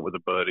keep up with the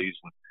buddies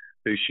and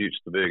who shoots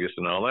the biggest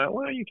and all that.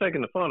 Well, you're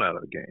taking the fun out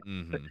of the game.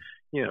 Mm-hmm.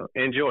 You know,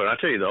 enjoy it. I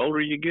tell you, the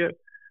older you get,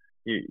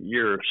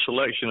 your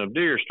selection of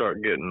deer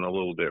start getting a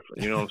little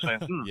different. You know what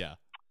I'm saying? Yeah.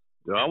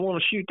 Do I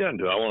want to shoot that?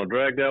 Do I want to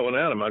drag that one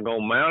out? Am I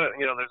going to mount it?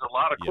 You know, there's a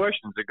lot of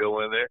questions that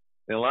go in there.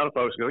 And a lot of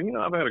folks go, you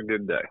know, I've had a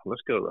good day.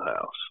 Let's go to the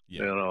house.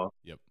 Yep. You know?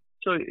 Yep.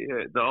 So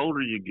the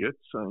older you get,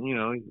 you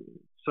know,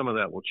 some of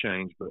that will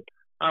change. But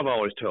I've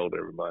always told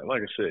everybody,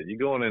 like I said, you're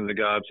going into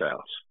God's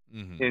house.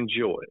 Mm-hmm.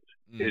 Enjoy it.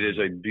 Mm-hmm. It is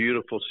a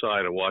beautiful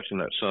sight of watching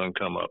that sun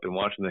come up and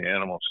watching the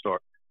animals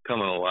start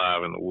coming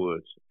alive in the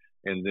woods.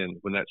 And then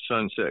when that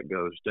sunset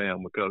goes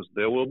down, because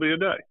there will be a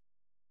day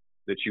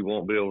that you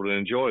won't be able to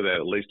enjoy that,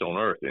 at least on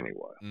earth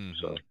anyway. Mm-hmm.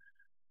 So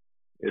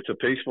it's a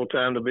peaceful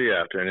time to be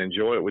out there and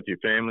enjoy it with your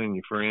family and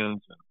your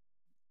friends. And,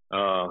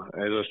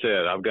 as I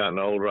said, I've gotten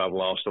older. I've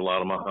lost a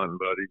lot of my hunting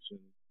buddies, and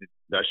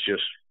that's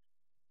just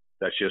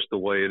the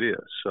way it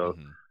is. So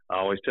I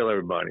always tell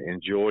everybody,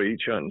 enjoy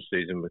each hunting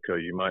season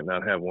because you might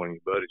not have one of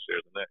your buddies there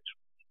the next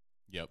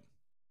one. Yep.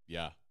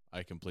 Yeah,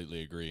 I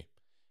completely agree.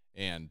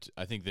 And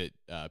I think that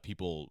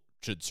people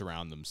should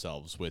surround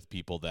themselves with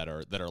people that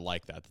are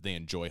like that they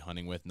enjoy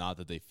hunting with, not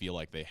that they feel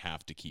like they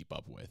have to keep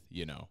up with,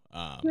 you know.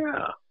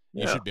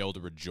 You should be able to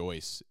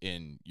rejoice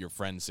in your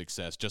friend's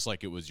success just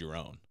like it was your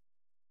own.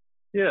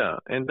 Yeah,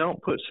 and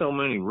don't put so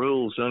many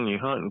rules on your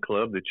hunting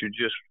club that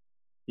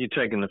you're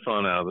taking the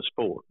fun out of the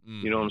sport.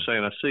 Mm-hmm. You know what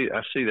I'm saying?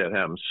 I see that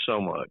happen so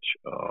much,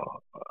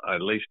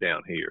 at least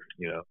down here,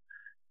 you know,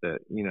 that,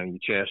 you know, you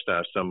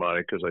chastise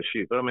somebody because they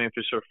shoot. But, I mean, if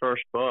it's their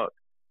first buck,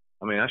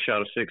 I mean, I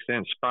shot a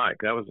 6-inch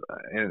spike.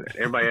 And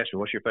everybody asked me,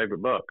 what's your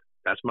favorite buck?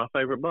 That's my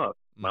favorite buck.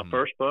 My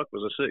first buck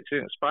was a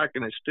 6-inch spike,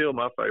 and it's still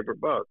my favorite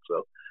buck.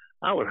 So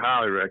I would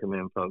highly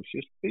recommend folks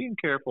just being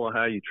careful of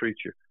how you treat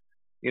your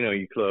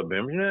club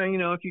members. You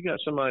know, if you got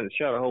somebody that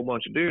shot a whole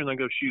bunch of deer and they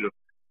go shoot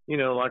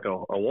like a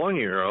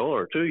 1-year-old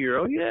or a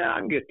 2-year-old, yeah, I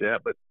can get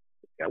that. But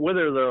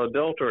whether they're an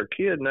adult or a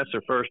kid and that's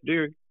their first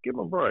deer, give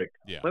them a break.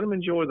 Yeah. Let them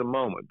enjoy the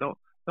moment. Don't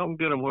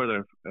get them where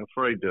they're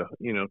afraid to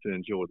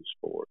enjoy the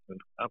sport. And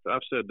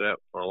I've said that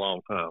for a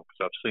long time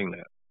because I've seen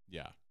that.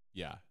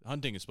 Yeah.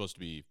 Hunting is supposed to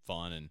be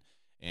fun,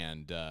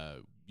 and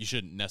you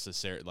shouldn't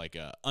necessarily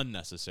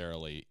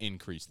unnecessarily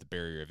increase the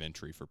barrier of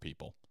entry for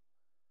people.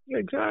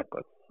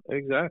 Exactly.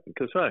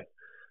 Because hey,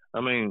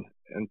 I mean,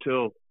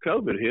 until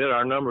COVID hit,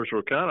 our numbers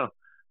were kind of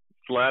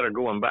flat or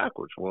going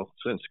backwards. Well,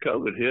 since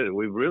COVID hit,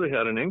 we've really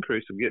had an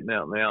increase of getting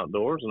out in the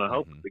outdoors, and I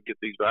hope to get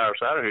these virus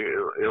out of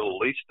here, it'll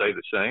at least stay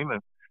the same.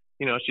 And,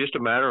 you know, it's just a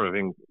matter of,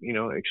 you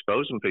know,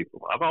 exposing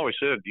people. I've always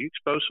said, you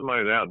expose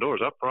somebody to the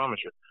outdoors, I promise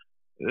you,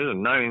 there's a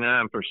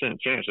 99%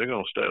 chance they're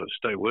going to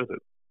stay with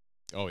it.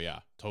 Oh, yeah,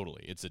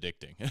 totally. It's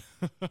addicting.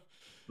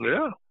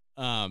 Yeah.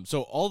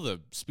 So all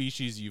the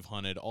species you've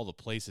hunted, all the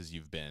places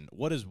you've been,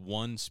 what is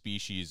one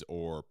species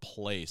or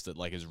place that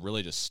like is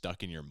really just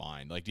stuck in your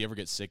mind? Like, do you ever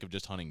get sick of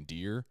just hunting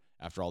deer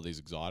after all these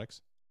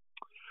exotics?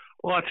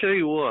 Well, I tell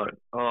you what,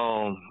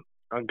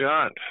 I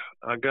got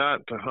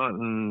to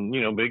hunting,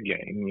 you know, big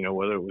game, you know,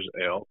 whether it was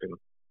elk, and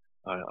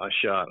I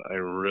shot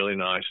a really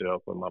nice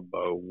elk with my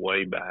bow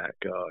way back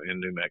in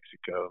New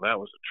Mexico. That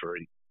was a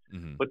treat.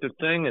 Mm-hmm. But the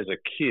thing as a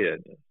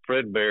kid,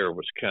 Fred Bear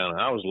was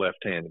I was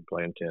left-handed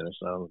playing tennis,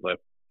 and I was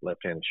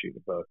left-handed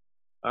shooting bow.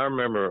 I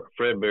remember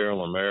Fred Bear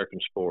on American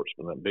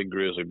Sportsman, that big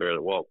grizzly bear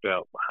that walked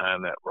out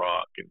behind that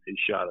rock, and he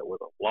shot it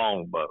with a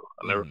long bow.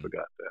 I never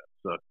forgot that.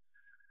 So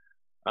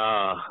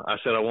I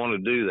said I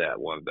wanted to do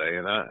that one day,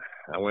 and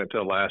I went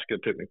to Alaska.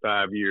 It took me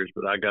 5 years,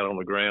 but I got on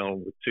the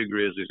ground with 2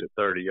 grizzlies at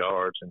 30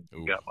 yards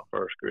and got my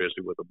first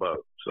grizzly with a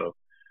bow. So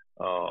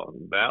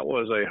that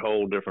was a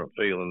whole different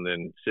feeling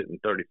than sitting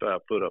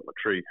 35 foot up a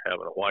tree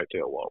having a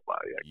whitetail walk by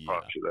you. I can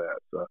promise you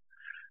that.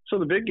 So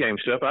the big game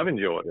stuff, I've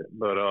enjoyed it,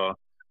 but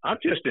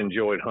I've just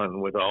enjoyed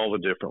hunting with all the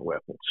different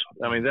weapons.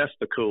 I mean, that's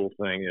the cool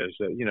thing is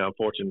that, you know, I'm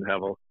fortunate to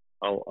have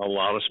a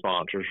lot of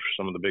sponsors,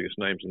 some of the biggest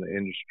names in the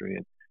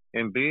industry,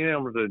 and being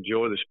able to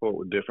enjoy the sport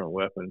with different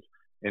weapons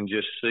and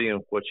just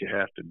seeing what you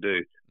have to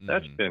do.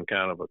 That's been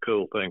kind of a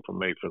cool thing for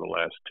me for the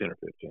last 10 or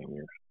 15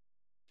 years.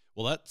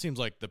 Well, that seems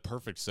like the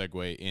perfect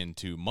segue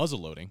into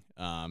muzzleloading,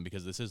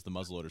 because this is the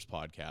Muzzleloaders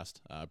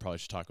podcast. I probably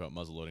should talk about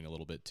muzzleloading a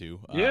little bit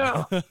too.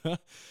 Yeah.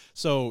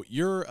 So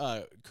you're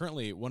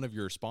currently, one of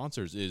your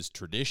sponsors is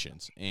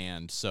Traditions,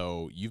 and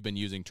so you've been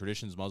using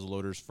Traditions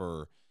muzzleloaders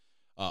for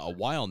a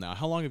while now.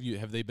 How long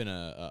have they been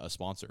a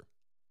sponsor?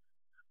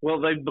 Well,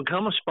 they've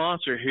become a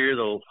sponsor here,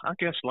 though, I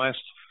guess last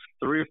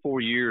 3 or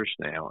 4 years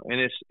now, and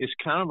it's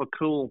kind of a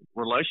cool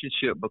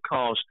relationship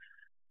because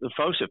the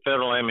folks at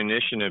Federal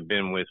Ammunition have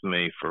been with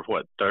me for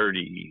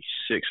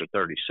 36 or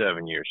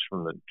 37 years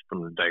from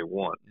the day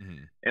one.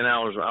 Mm-hmm. And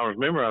I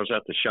remember I was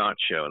at the SHOT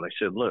Show, and they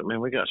said, "Look, man,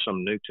 we got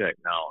some new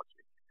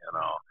technology,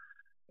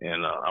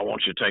 and I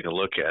want you to take a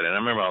look at it." And I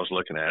remember I was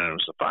looking at it, and it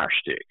was a fire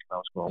stick. I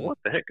was going, "What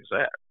the heck is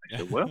that?" They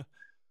said, "Well,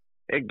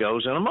 it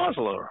goes in a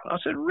muzzleloader." I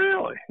said,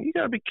 "Really? You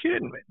got to be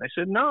kidding me." They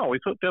said, "No,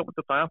 we've hooked up with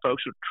the fine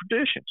folks at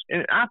Traditions."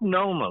 And I've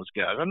known those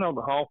guys. I know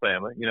the Hall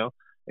family, you know,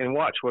 and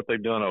watch what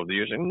they've done over the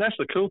years. And that's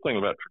the cool thing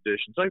about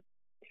Traditions.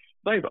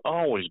 They've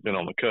always been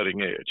on the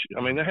cutting edge.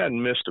 I mean, they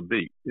hadn't missed a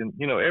beat. And,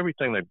 you know,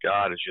 everything they've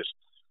got is just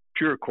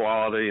pure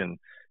quality and,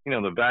 you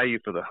know, the value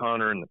for the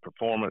hunter and the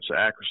performance, the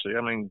accuracy.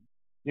 I mean,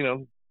 you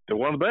know, they're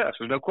one of the best.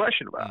 There's no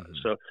question about it.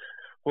 So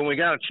when we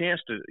got a chance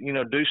to, you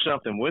know, do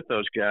something with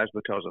those guys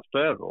because of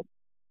Federal,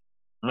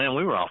 man,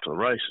 we were off to the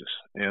races.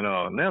 You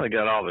know, now they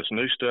got all this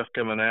new stuff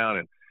coming out,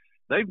 and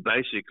they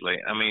basically,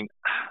 I mean,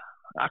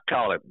 I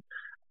call it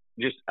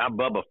I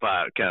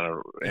Bubba-fy it kind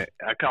of.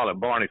 I call it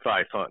Barney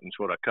Fife hunting is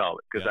what I call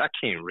it because I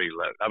can't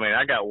reload. I mean,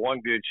 I got one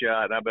good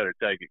shot, and I better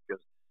take it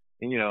because,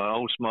 you know,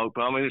 Old Smoke.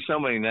 I mean, there's so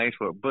many names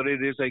for it, but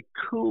it is a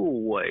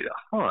cool way to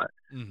hunt.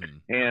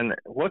 Mm-hmm. And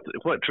what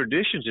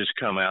Traditions has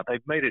come out,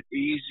 they've made it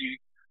easy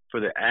for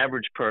the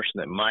average person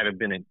that might have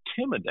been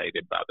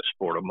intimidated by the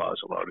sport of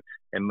muzzleloading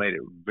and made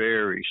it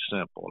very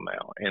simple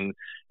now. And,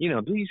 you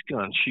know, these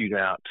guns shoot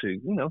out to,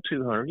 you know,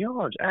 200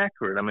 yards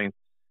accurate. I mean,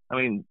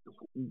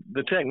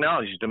 the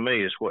technology to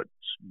me is what's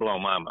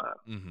blown my mind.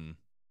 Mm-hmm.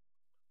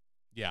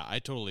 Yeah, I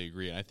totally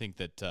agree. I think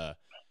that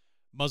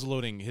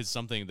muzzleloading is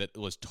something that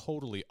was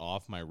totally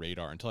off my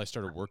radar until I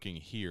started working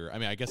here. I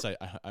mean, I guess I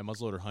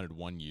muzzleloader hunted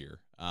 1 year,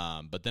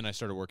 but then I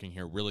started working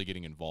here, really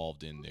getting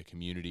involved in the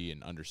community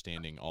and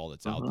understanding all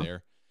that's out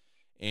there.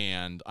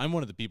 And I'm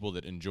one of the people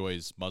that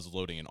enjoys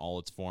muzzleloading in all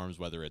its forms,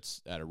 whether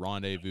it's at a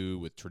rendezvous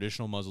with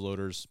traditional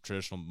muzzleloaders,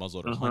 traditional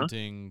muzzleloader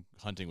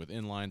hunting with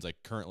inlines. Like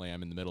currently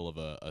I'm in the middle of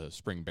a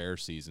spring bear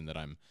season that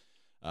I'm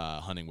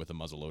hunting with a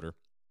muzzleloader.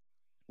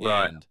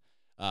 Right. And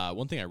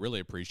one thing I really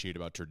appreciate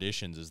about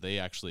Traditions is they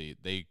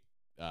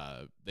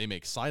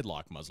make side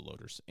lock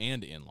muzzleloaders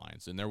and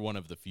inlines, and they're one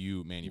of the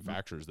few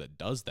manufacturers that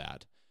does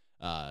that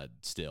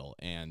still.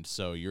 And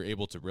so you're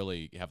able to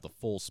really have the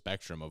full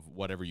spectrum of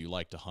whatever you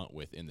like to hunt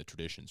with in the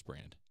Traditions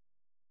brand.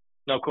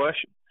 No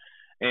question.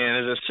 And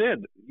as I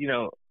said, you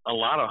know, a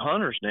lot of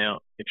hunters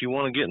now, if you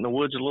want to get in the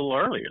woods a little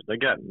earlier, they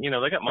got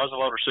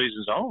muzzleloader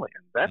seasons only.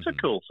 And that's a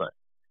cool thing.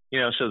 You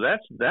know, so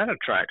that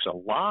attracts a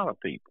lot of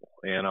people.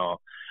 And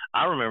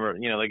I remember,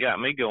 you know, they got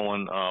me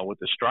going with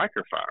the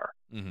Striker Fire.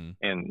 Mm-hmm.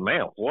 And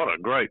man, what a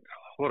great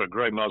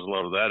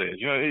muzzleloader that is.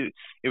 You know,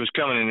 it was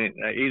coming in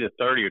either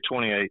 30 or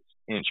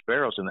 28-inch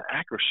barrels, and the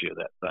accuracy of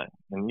that thing.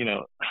 And, you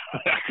know,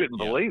 I couldn't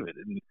believe it.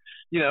 And,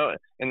 you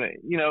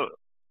know,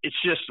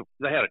 it's just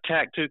they had a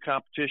TAC-2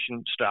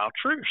 competition style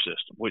trigger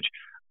system, which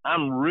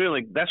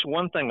that's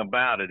one thing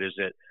about it is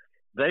that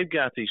they've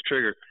got these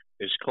triggers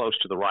as close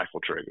to the rifle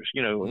triggers.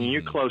 You know, when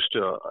you're close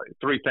to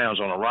 3 pounds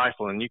on a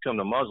rifle and you come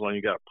to muzzle and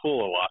you got to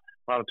pull a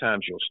lot of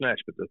times you'll snatch.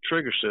 But the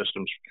trigger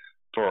systems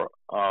for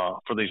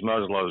these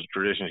muzzleloaders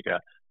Traditions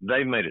got,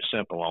 they've made it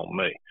simple on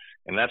me,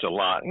 and that's a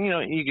lot. You know,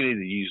 you can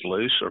either use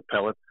loose or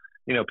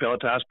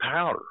pelletized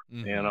powder,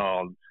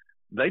 and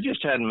they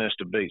just hadn't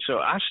missed a beat. So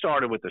I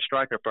started with the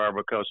striker fire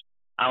because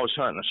I was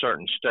hunting in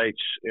certain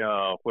states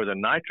where the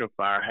nitro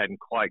fire hadn't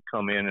quite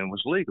come in and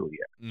was legal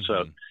yet.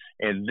 So,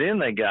 and then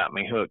they got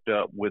me hooked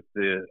up with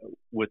the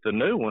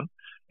new one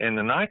and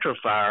the nitro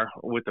fire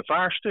with the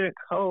fire stick.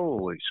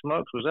 Holy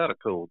smokes, was that a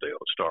cool deal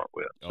to start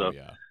with? So,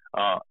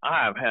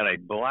 I have had a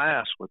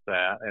blast with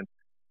that, and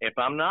if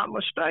I'm not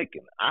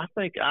mistaken, I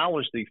think I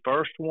was the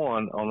first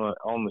one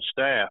on the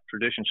staff,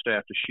 Tradition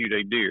staff, to shoot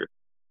a deer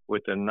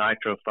with the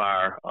nitro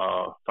fire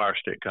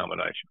stick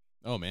combination.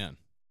 Oh man.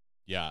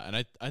 Yeah,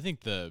 and I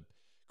think the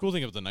cool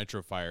thing about the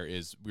nitro fire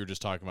is we were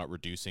just talking about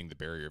reducing the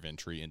barrier of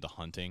entry into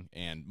hunting,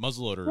 and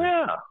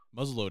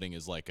muzzleloading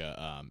is like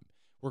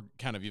we're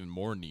kind of even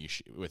more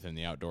niche within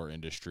the outdoor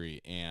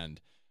industry, and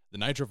the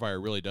nitro fire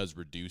really does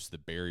reduce the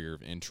barrier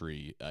of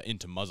entry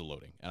into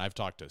muzzleloading. And I've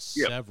talked to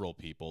several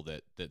people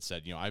that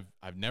said, you know,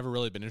 I've never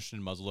really been interested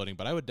in muzzleloading,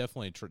 but I would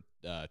definitely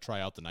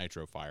try out the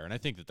nitro fire, and I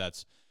think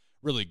that's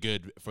really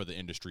good for the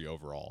industry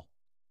overall.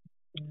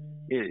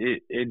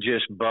 It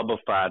just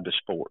bubblified the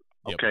sport.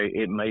 Okay,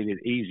 it made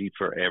it easy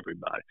for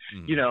everybody.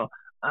 You know,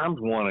 I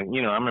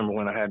remember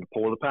when I had to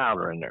pour the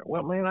powder in there.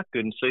 Well, man, I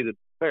couldn't see the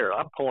barrel.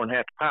 I'm pouring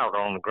half the powder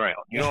on the ground.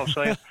 You know what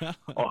I'm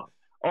saying?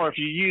 Or if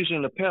you're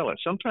using the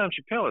pellets, sometimes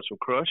your pellets will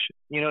crush,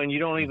 you know, and you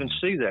don't even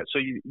see that. So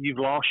you've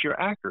lost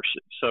your accuracy.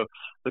 So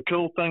the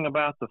cool thing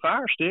about the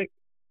fire stick,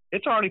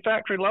 it's already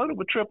factory loaded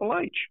with Triple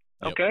H.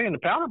 Okay, and the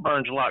powder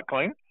burns a lot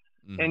cleaner.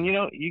 And, you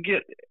know, you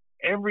get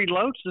every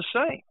load's the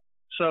same.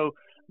 So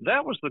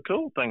that was the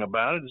cool thing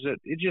about it, is that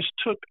it just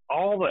took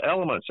all the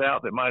elements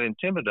out that might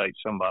intimidate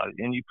somebody,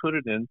 and you put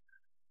it into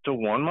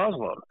one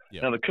muzzleloader.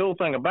 Now, the cool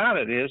thing about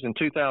it is in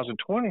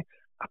 2020,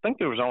 I think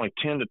there was only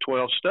 10 to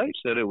 12 states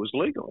that it was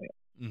legal in.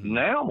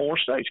 Now more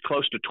states,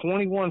 close to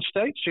 21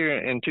 states here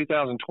in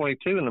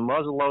 2022 in the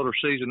muzzleloader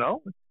season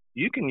only,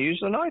 you can use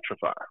the nitro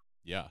fire.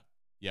 Yeah.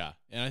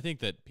 And I think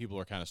that people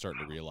are kind of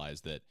starting to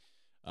realize that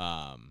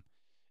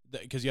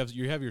because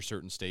you have your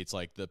certain states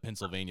like the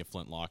Pennsylvania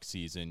flintlock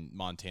season,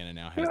 Montana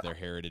now has their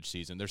heritage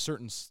season. There's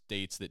certain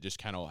states that just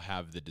kind of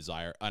have the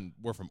desire, and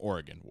we're from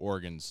Oregon.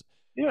 Oregon's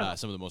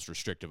some of the most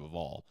restrictive of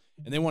all,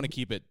 and they want to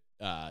keep it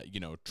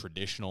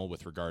traditional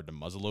with regard to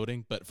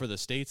muzzleloading. But for the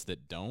states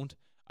that don't,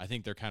 I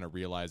think they're kind of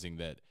realizing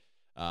that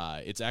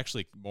it's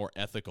actually more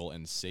ethical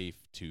and safe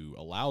to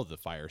allow the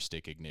fire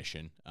stick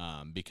ignition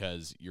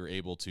because you're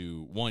able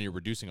to, you're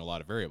reducing a lot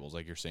of variables.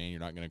 Like you're saying,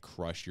 you're not going to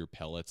crush your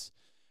pellets.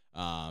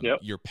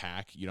 Your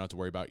pack, you don't have to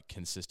worry about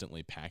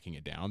consistently packing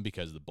it down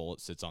because the bullet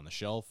sits on the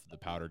shelf, the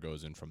powder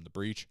goes in from the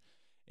breech,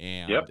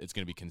 and it's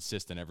going to be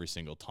consistent every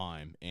single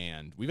time.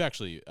 And we've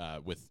actually,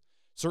 with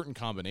certain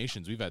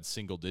combinations, we've had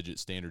single-digit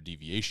standard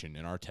deviation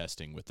in our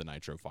testing with the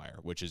nitro fire,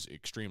 which is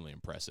extremely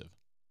impressive.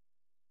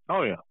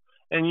 Oh, yeah.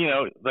 And, you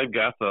know, they've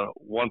got the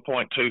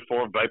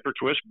 1.24 vapor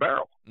twist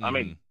barrel. I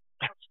mean,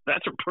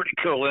 that's a pretty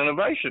cool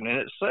innovation in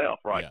itself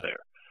there.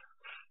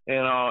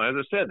 And as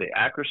I said, the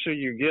accuracy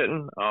you're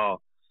getting,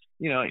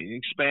 it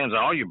expands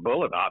all your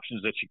bullet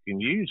options that you can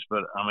use.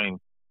 But, I mean,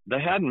 they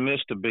hadn't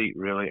missed a beat,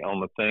 really, on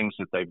the things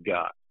that they've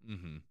got.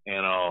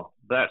 And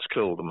that's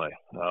cool to me.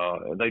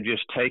 They've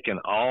just taken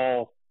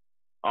all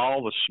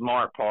the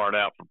smart part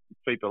out for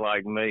people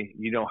like me.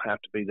 You don't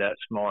have to be that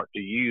smart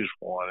to use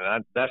one.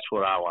 And that's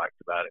what I liked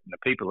about it. And the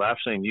people I've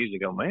seen use it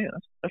go, man,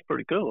 that's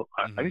pretty cool.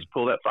 I just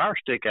pull that fire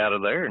stick out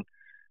of there, and,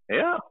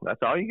 that's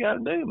all you got to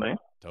do, man.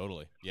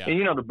 Totally. Yeah.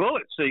 And, the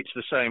bullet seat's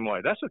the same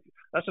way.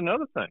 That's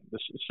another thing. The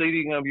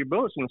seating of your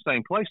bullets in the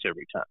same place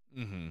every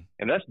time.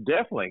 And that's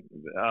definitely,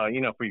 for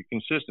your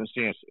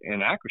consistency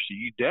and accuracy,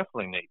 you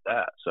definitely need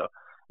that. So,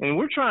 and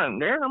we're trying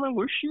there. I mean,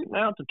 we're shooting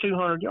out to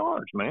 200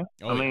 yards, man.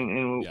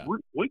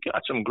 We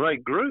got some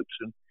great groups.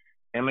 And,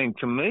 I mean,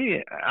 to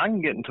me, I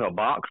can get into a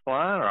box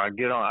blind, or I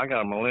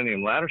got a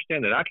Millennium ladder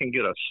stand that I can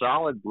get a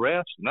solid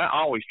rest. And I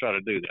always try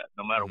to do that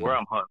no matter where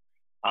I'm hunting.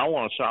 I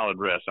want a solid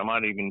rest. I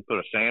might even put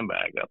a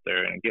sandbag up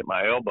there and get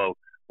my elbow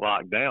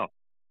locked down.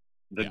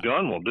 The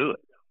gun will do it.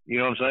 You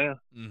know what I'm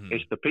saying?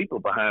 It's the people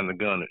behind the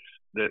gun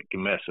that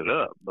can mess it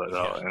up. But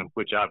and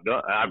which I've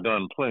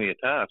done plenty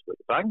of times. But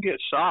if I can get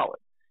solid,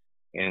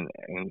 and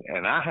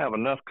I have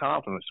enough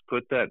confidence to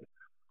put that,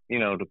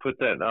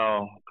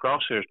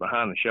 crosshairs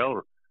behind the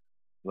shoulder,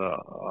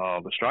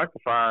 the striker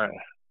fire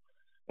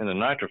and the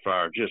nitro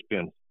fire have just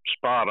been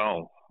spot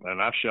on.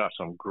 And I've shot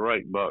some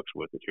great bucks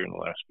with it here in the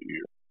last few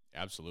years.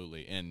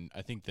 Absolutely. And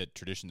I think that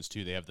Traditions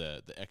too, they have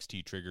the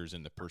XT triggers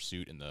and the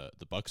Pursuit and the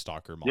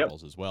Buckstalker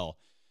models as well.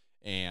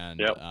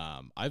 And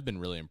I've been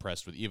really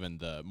impressed with even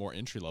the more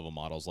entry-level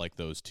models like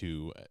those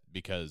two,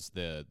 because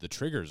the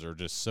triggers are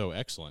just so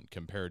excellent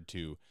compared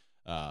to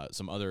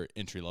some other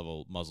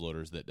entry-level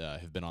muzzleloaders that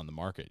have been on the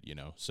market,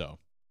 so.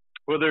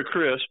 Well, they're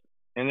crisp.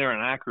 and they're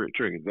an accurate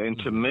trigger. And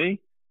to me,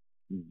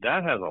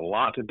 that has a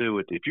lot to do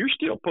with it. If you're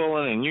still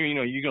pulling and you're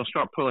going to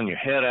start pulling your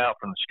head out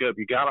from the scope,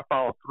 you got to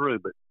follow through.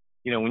 But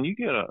when you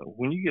get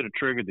a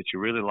trigger that you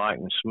really like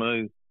and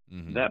smooth,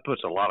 that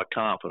puts a lot of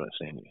confidence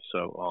in you.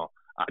 So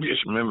I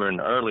just remember in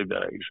the early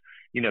days,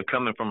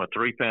 coming from a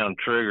 3-pound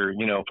trigger,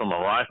 from a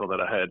rifle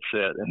that I had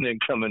set, and then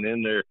coming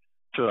in there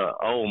to an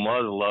old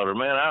muzzleloader,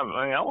 man,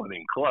 I wasn't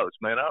even close,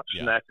 man. I was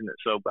snatching it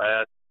so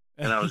bad,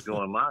 and I was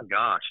going, my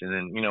gosh. And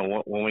then,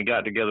 when we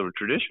got together with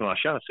traditional,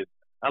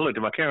 I looked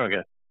at my camera and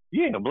go,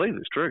 you ain't gonna believe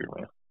this trigger,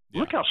 man.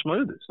 Look how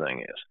smooth this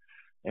thing is.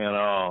 And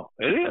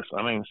it is.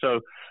 I mean,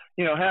 so,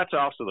 hats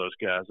off to those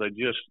guys.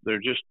 They're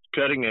just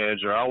cutting edge.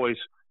 They're always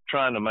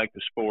trying to make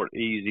the sport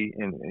easy,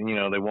 and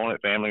they want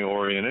it family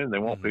oriented, and they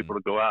want people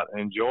to go out and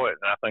enjoy it.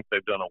 And I think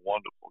they've done a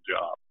wonderful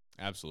job.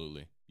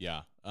 Absolutely.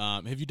 Yeah.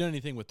 Have you done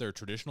anything with their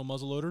traditional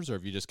muzzleloaders, or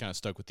have you just kind of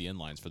stuck with the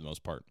inlines for the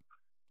most part?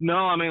 No,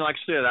 I mean, like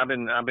I said, I've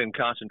been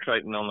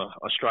concentrating on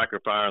a striker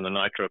fire and the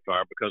nitro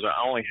fire, because I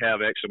only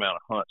have X amount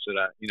of hunts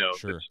that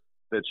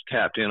that's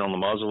tapped in on the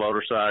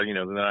muzzleloader side.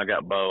 Then I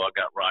got bow, I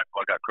got rifle,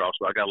 I got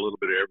crossbow, I got a little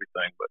bit of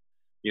everything. But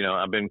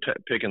I've been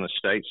picking the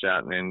states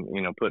out and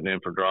putting in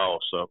for draws.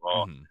 So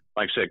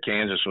like I said,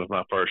 Kansas was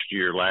my first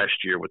year last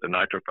year with the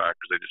nitro fire,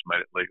 because they just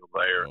made it legal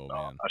there.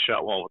 I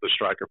shot one with the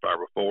striker fire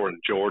before in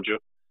Georgia,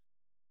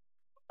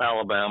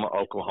 Alabama,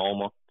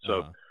 Oklahoma.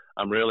 So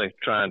I'm really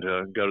trying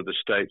to go to the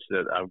states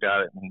that I've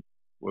got it, and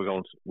we're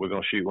going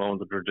to shoot one of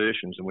the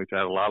traditions, and we've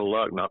had a lot of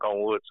luck, knock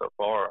on wood, so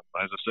far.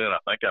 As I said, I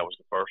think I was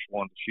the first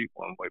one to shoot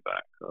one way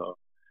back.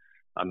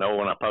 I know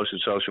when I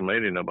posted social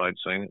media, nobody'd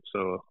seen it,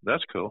 so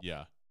that's cool.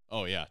 Yeah.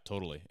 Oh yeah,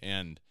 totally.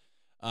 And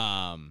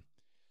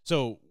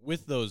so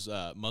with those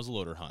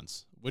muzzleloader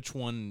hunts, which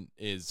one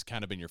is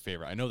kind of been your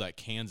favorite? I know that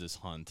Kansas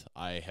hunt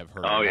I have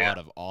heard a lot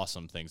of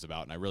awesome things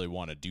about, and I really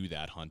want to do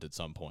that hunt at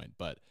some point.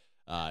 But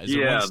is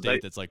there one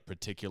state that's like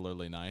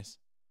particularly nice?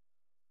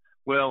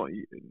 Well,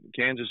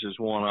 Kansas is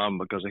one of them,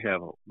 because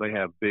they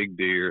have big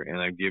deer, and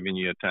they've given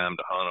you a time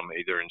to hunt them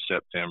either in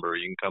September, or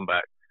you can come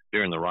back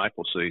during the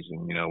rifle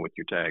season, with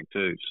your tag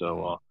too.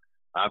 So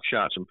I've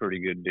shot some pretty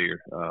good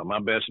deer. My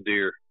best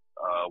deer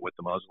with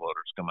the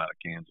muzzleloaders come out of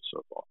Kansas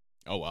so far.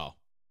 Oh wow,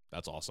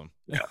 that's awesome.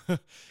 Yeah,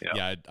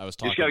 yeah. I was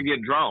talking. You just got to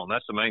get drawn.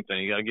 That's the main thing.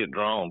 You got to get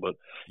drawn. But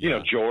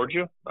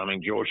Georgia. I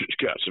mean, Georgia's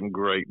got some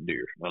great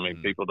deer. I mean,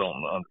 people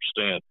don't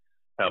understand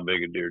how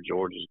big a deer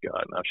Georgia's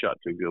got, and I've shot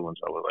 2 good ones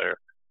over there.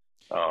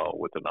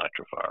 With the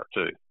nitro fire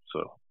too.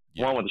 So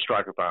one with the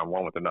striker fire and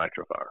one with the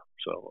nitro fire.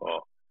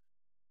 So,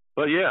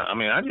 but yeah, I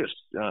mean, I just,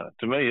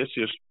 to me, it's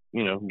just,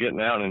 getting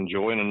out and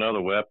enjoying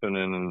another weapon.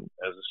 And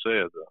as I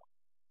said,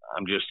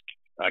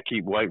 I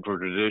keep waiting for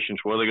traditions.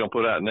 What are they going to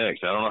put out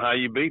next? I don't know how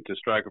you beat the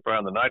striker fire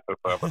and the nitro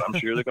fire, but I'm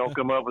sure they're going to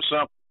come up with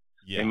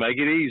something and make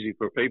it easy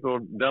for people,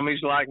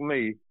 dummies like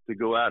me, to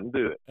go out and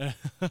do it.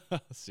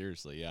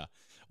 Seriously. Yeah.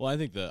 Well, I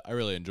think I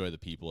really enjoy the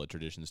people at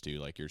Traditions too,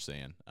 like you're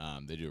saying.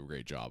 They do a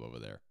great job over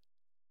there.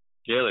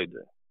 Yeah, they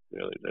do.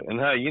 Really do. And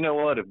hey, you know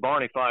what? If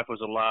Barney Fife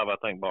was alive, I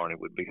think Barney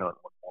would be hunting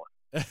one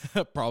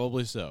more.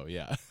 Probably so,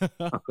 yeah.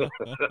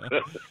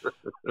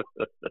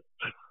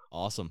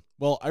 Awesome.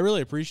 Well, I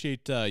really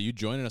appreciate you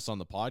joining us on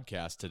the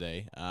podcast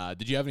today.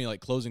 Did you have any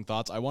closing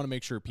thoughts? I want to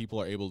make sure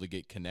people are able to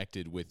get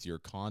connected with your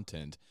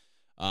content.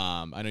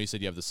 I know you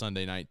said you have the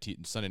Sunday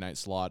night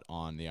slot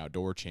on the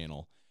Outdoor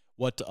Channel.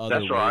 What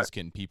other ways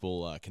can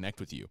people connect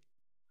with you?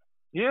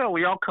 Yeah,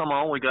 we all come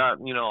on. We got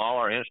all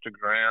our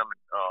Instagram,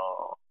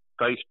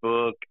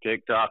 Facebook,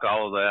 TikTok,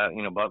 all of that.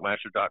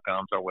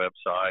 Buckmaster.com is our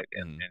website,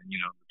 and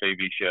the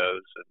TV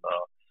shows. And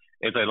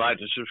if they'd like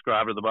to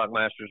subscribe to the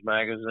Buckmasters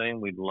magazine,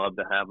 we'd love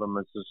to have them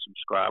as a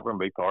subscriber and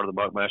be part of the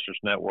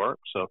Buckmasters network.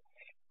 So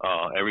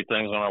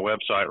everything's on our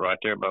website right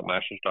there at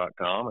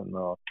Buckmasters.com.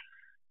 And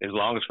as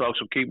long as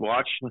folks will keep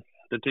watching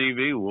the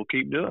TV, we'll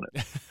keep doing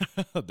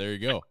it. There you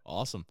go.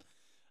 Awesome.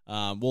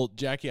 Well,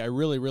 Jackie, I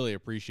really, really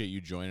appreciate you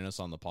joining us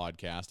on the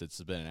podcast.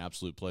 It's been an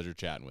absolute pleasure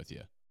chatting with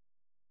you.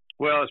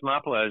 Well, it's my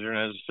pleasure.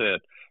 And as I said,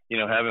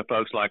 having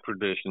folks like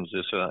Traditions,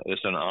 it's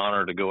an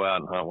honor to go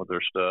out and hunt with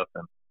their stuff.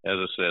 And as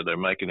I said, they're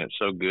making it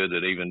so good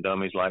that even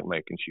dummies like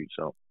me can shoot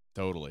some.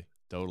 Totally.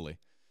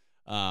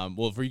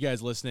 Well, for you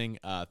guys listening,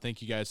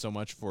 thank you guys so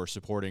much for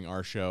supporting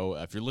our show.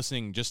 If you're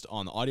listening just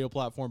on the audio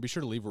platform, be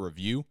sure to leave a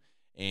review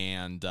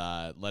and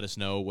let us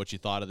know what you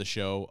thought of the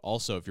show.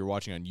 Also, if you're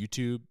watching on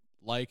YouTube,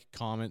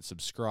 comment,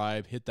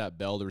 subscribe, hit that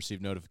bell to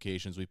receive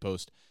notifications. We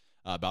post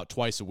about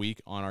twice a week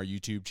on our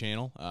YouTube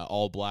channel,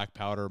 all black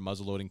powder,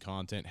 muzzleloading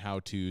content,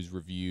 how-tos,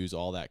 reviews,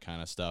 all that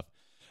kind of stuff.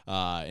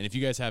 And if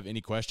you guys have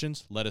any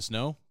questions, let us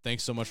know.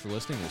 Thanks so much for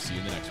listening. We'll see you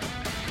in the next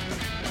one.